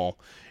higher level,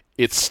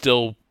 it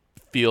still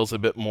feels a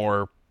bit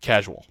more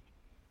casual?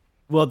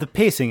 Well, the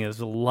pacing is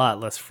a lot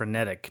less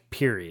frenetic,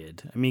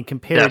 period. I mean,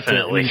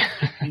 Definitely.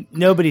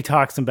 Nobody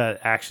talks about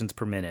actions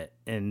per minute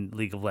in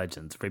League of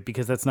Legends, right?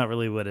 Because that's not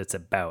really what it's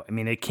about. I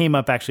mean, it came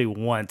up actually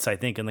once, I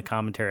think, in the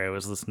commentary I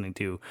was listening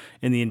to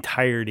in the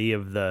entirety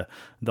of the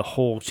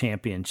whole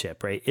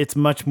championship, right? It's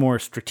much more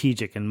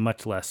strategic and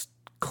much less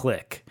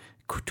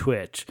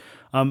twitch.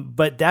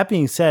 But that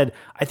being said,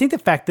 I think the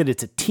fact that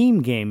it's a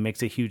team game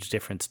makes a huge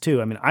difference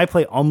too. I mean, I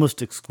play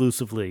almost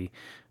exclusively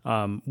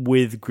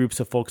with groups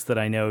of folks that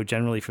I know,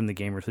 generally from the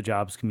Gamers with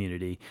Jobs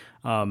community.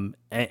 And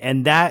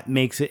that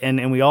makes it,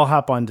 and we all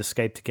hop onto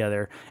Skype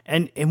together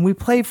and we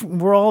play,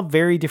 we're all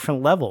very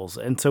different levels.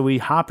 And so we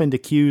hop into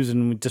queues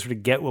and we just sort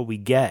of get what we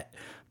get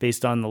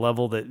based on the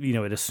level that,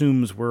 it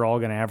assumes we're all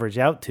going to average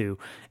out to.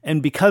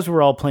 And because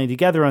we're all playing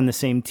together on the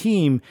same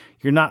team,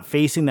 you're not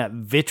facing that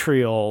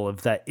vitriol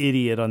of that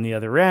idiot on the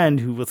other end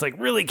who was like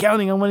really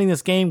counting on winning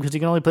this game because he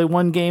can only play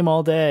one game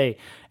all day.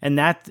 And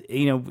that,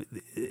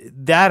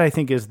 that I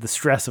think is the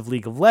stress of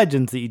League of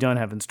Legends that you don't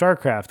have in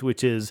StarCraft,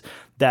 which is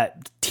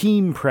that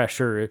team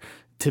pressure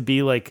to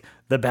be like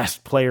the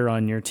best player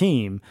on your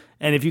team.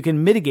 And if you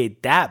can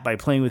mitigate that by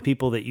playing with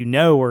people that you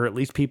know, or at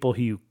least people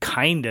who you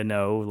kind of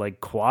know, like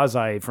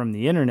quasi from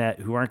the internet,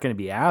 who aren't going to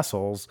be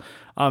assholes,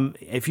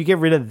 if you get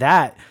rid of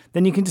that,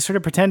 then you can just sort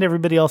of pretend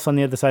everybody else on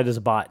the other side is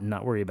a bot and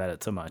not worry about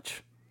it so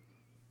much.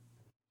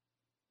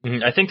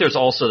 I think there's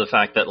also the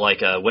fact that, like,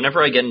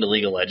 whenever I get into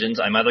League of Legends,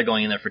 I'm either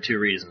going in there for 2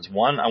 reasons.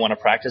 One, I want to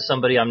practice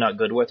somebody I'm not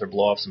good with or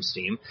blow off some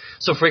steam.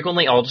 So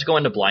frequently, I'll just go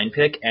into blind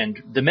pick,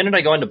 and the minute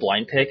I go into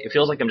blind pick, it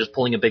feels like I'm just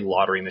pulling a big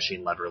lottery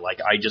machine lever.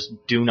 Like, I just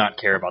do not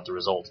care about the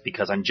results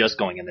because I'm just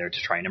going in there to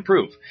try and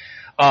improve.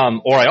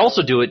 Or I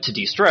also do it to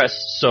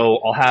de-stress, so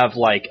I'll have,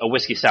 like, a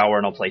whiskey sour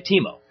and I'll play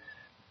Teemo.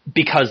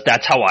 Because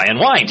that's how I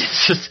unwind.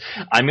 It's just,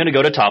 I'm going to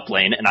go to top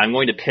lane, and I'm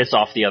going to piss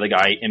off the other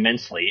guy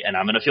immensely, and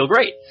I'm going to feel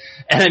great.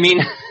 And I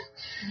mean,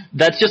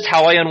 that's just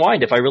how I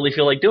unwind if I really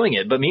feel like doing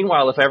it. But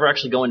meanwhile, if I ever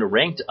actually go into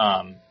ranked,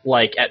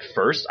 like at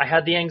first I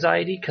had the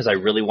anxiety because I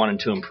really wanted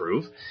to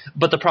improve.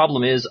 But the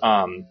problem is,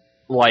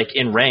 like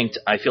in ranked,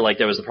 I feel like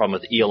there was the problem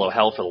with ELO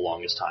hell for the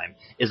longest time,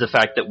 is the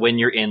fact that when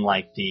you're in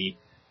like the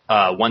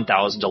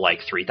 1,000 to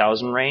like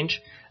 3,000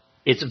 range,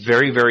 it's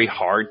very, very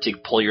hard to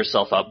pull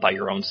yourself up by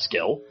your own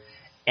skill.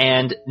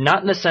 And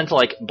not in the sense to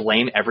like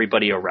blame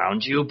everybody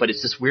around you, but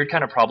it's this weird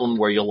kind of problem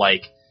where you'll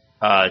like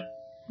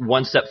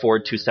one step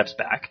forward, 2 steps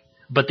back.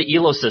 But the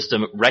ELO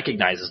system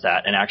recognizes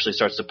that and actually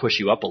starts to push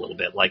you up a little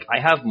bit. Like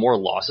I have more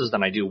losses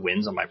than I do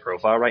wins on my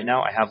profile right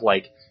now. I have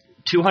like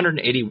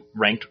 280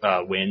 ranked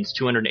wins,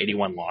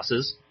 281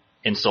 losses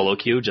in solo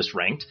queue, just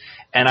ranked,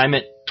 and I'm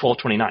at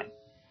 1229.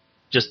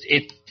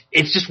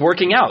 It's just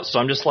working out. So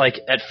I'm just like,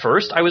 at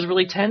first I was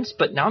really tense,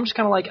 but now I'm just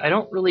kind of like, I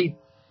don't really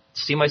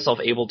see myself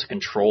able to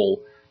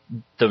control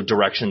the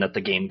direction that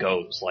the game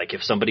goes. Like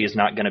if somebody is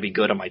not going to be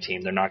good on my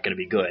team, they're not going to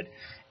be good.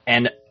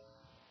 And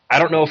I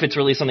don't know if it's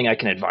really something I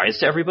can advise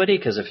to everybody,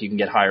 because if you can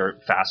get higher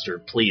faster,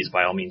 please,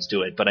 by all means,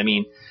 do it. But I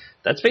mean,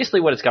 that's basically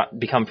what it's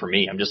become for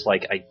me. I'm just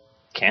like, I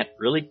can't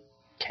really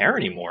care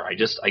anymore.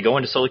 I go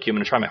into solo queue, I'm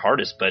going to try my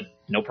hardest, but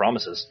no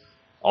promises.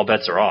 All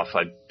bets are off.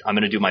 I'm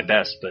going to do my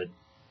best, but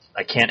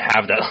I can't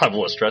have that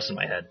level of stress in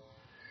my head.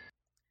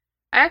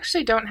 I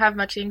actually don't have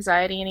much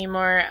anxiety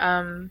anymore.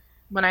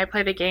 When I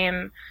play the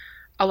game,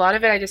 a lot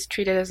of it I just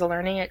treat it as a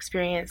learning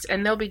experience,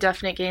 and there'll be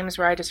definite games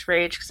where I just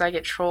rage because I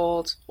get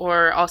trolled,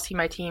 or I'll see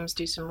my teams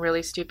do some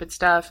really stupid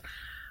stuff.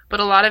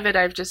 But a lot of it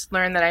I've just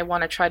learned that I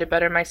want to try to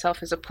better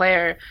myself as a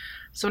player.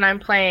 So when I'm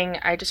playing,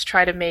 I just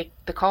try to make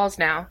the calls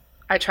now.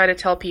 I try to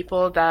tell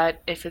people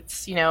that if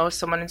it's,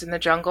 someone is in the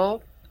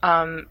jungle,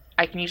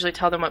 I can usually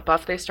tell them what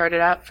buff they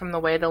started at from the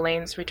way the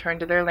lanes return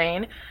to their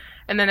lane.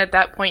 And then at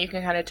that point, you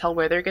can kind of tell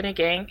where they're going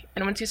to gank.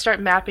 And once you start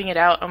mapping it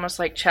out, almost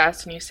like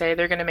chess, and you say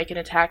they're going to make an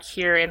attack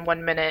here in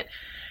 1 minute,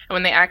 and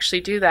when they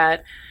actually do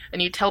that,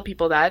 and you tell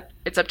people that,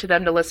 it's up to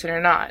them to listen or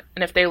not.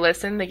 And if they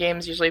listen, the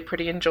game's usually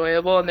pretty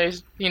enjoyable, and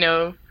there's,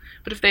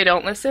 but if they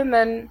don't listen,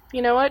 then,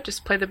 you know what,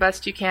 just play the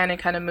best you can and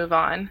kind of move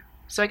on.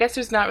 So I guess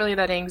there's not really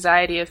that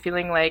anxiety of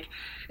feeling like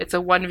it's a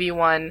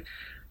 1v1,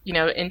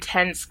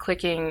 intense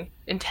clicking,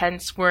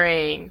 intense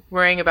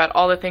worrying about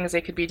all the things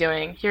they could be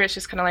doing. Here it's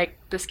just kind of like,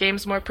 this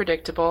game's more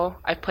predictable.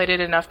 I've played it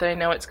enough that I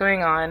know what's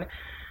going on,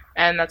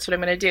 and that's what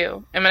I'm going to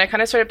do. And when I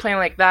kind of started playing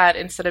like that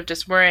instead of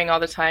just worrying all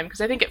the time,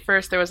 because I think at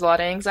first there was a lot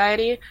of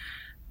anxiety,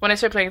 when I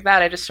started playing like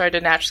that, I just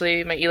started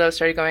naturally, my elo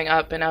started going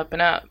up and up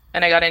and up.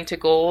 And I got into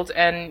gold,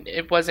 and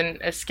it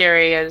wasn't as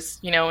scary as,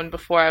 when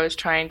before I was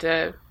trying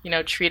to,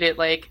 treat it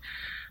like,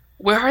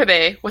 where are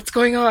they? What's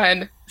going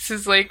on? This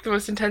is like the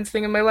most intense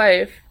thing in my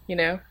life,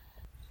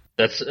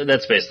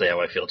 That's basically how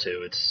I feel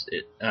too.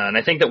 And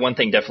I think that one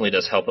thing definitely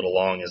does help it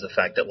along is the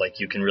fact that like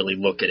you can really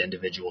look at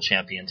individual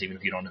champions, even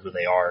if you don't know who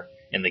they are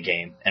in the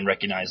game, and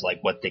recognize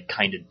like what they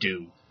kind of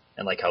do,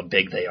 and like how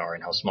big they are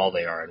and how small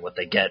they are and what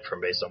they get from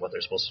based on what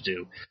they're supposed to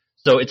do.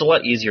 So it's a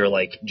lot easier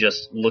like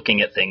just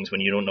looking at things when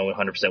you don't know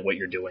 100% what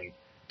you're doing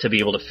to be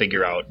able to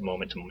figure out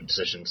moment-to-moment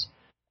decisions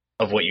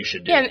of what you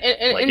should do. Yeah,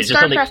 and like, in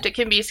StarCraft it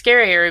can be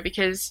scarier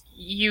because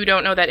you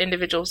don't know that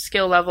individual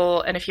skill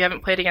level, and if you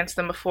haven't played against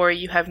them before,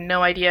 you have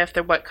no idea if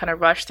they're what kind of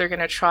rush they're going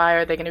to try.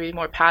 Are they going to be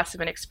more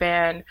passive and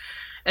expand?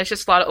 And it's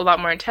just a lot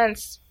more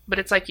intense. But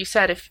it's like you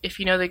said, if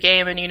you know the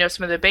game and you know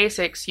some of the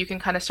basics, you can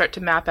kind of start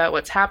to map out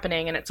what's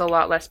happening, and it's a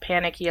lot less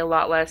panicky, a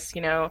lot less,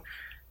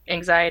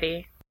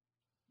 anxiety.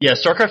 Yeah,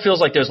 StarCraft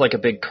feels like there's like a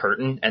big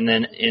curtain, and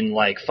then in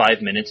like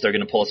 5 minutes they're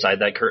going to pull aside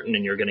that curtain,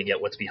 and you're going to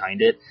get what's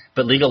behind it.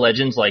 But League of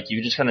Legends, like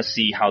you just kind of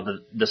see how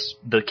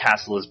the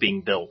castle is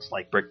being built,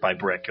 like brick by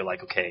brick. You're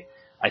like, okay,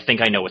 I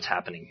think I know what's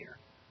happening here.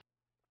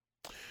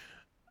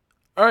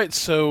 All right,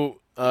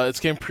 so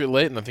it's getting pretty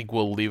late, and I think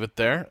we'll leave it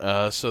there.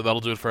 So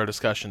that'll do it for our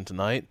discussion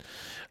tonight.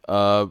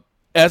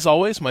 As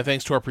always, my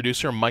thanks to our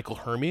producer, Michael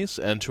Hermes,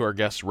 and to our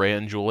guests, Ray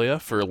and Julia,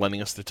 for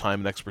lending us their time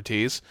and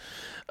expertise.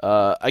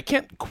 I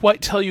can't quite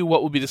tell you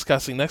what we'll be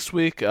discussing next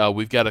week.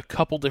 We've got a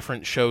couple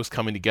different shows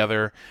coming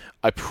together.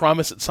 I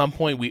promise at some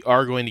point we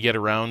are going to get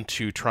around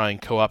to trying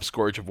co-op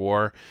Scourge of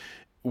War,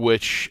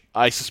 which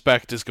I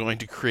suspect is going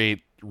to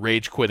create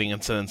rage-quitting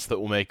incidents that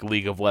will make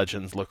League of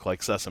Legends look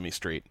like Sesame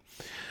Street.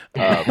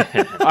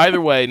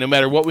 Either way, no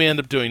matter what we end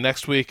up doing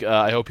next week,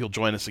 I hope you'll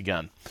join us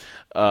again.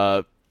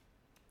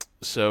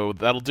 So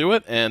that'll do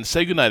it, and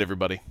say goodnight,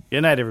 everybody.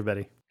 Good night,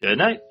 everybody. Good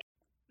night.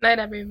 Night,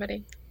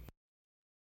 everybody.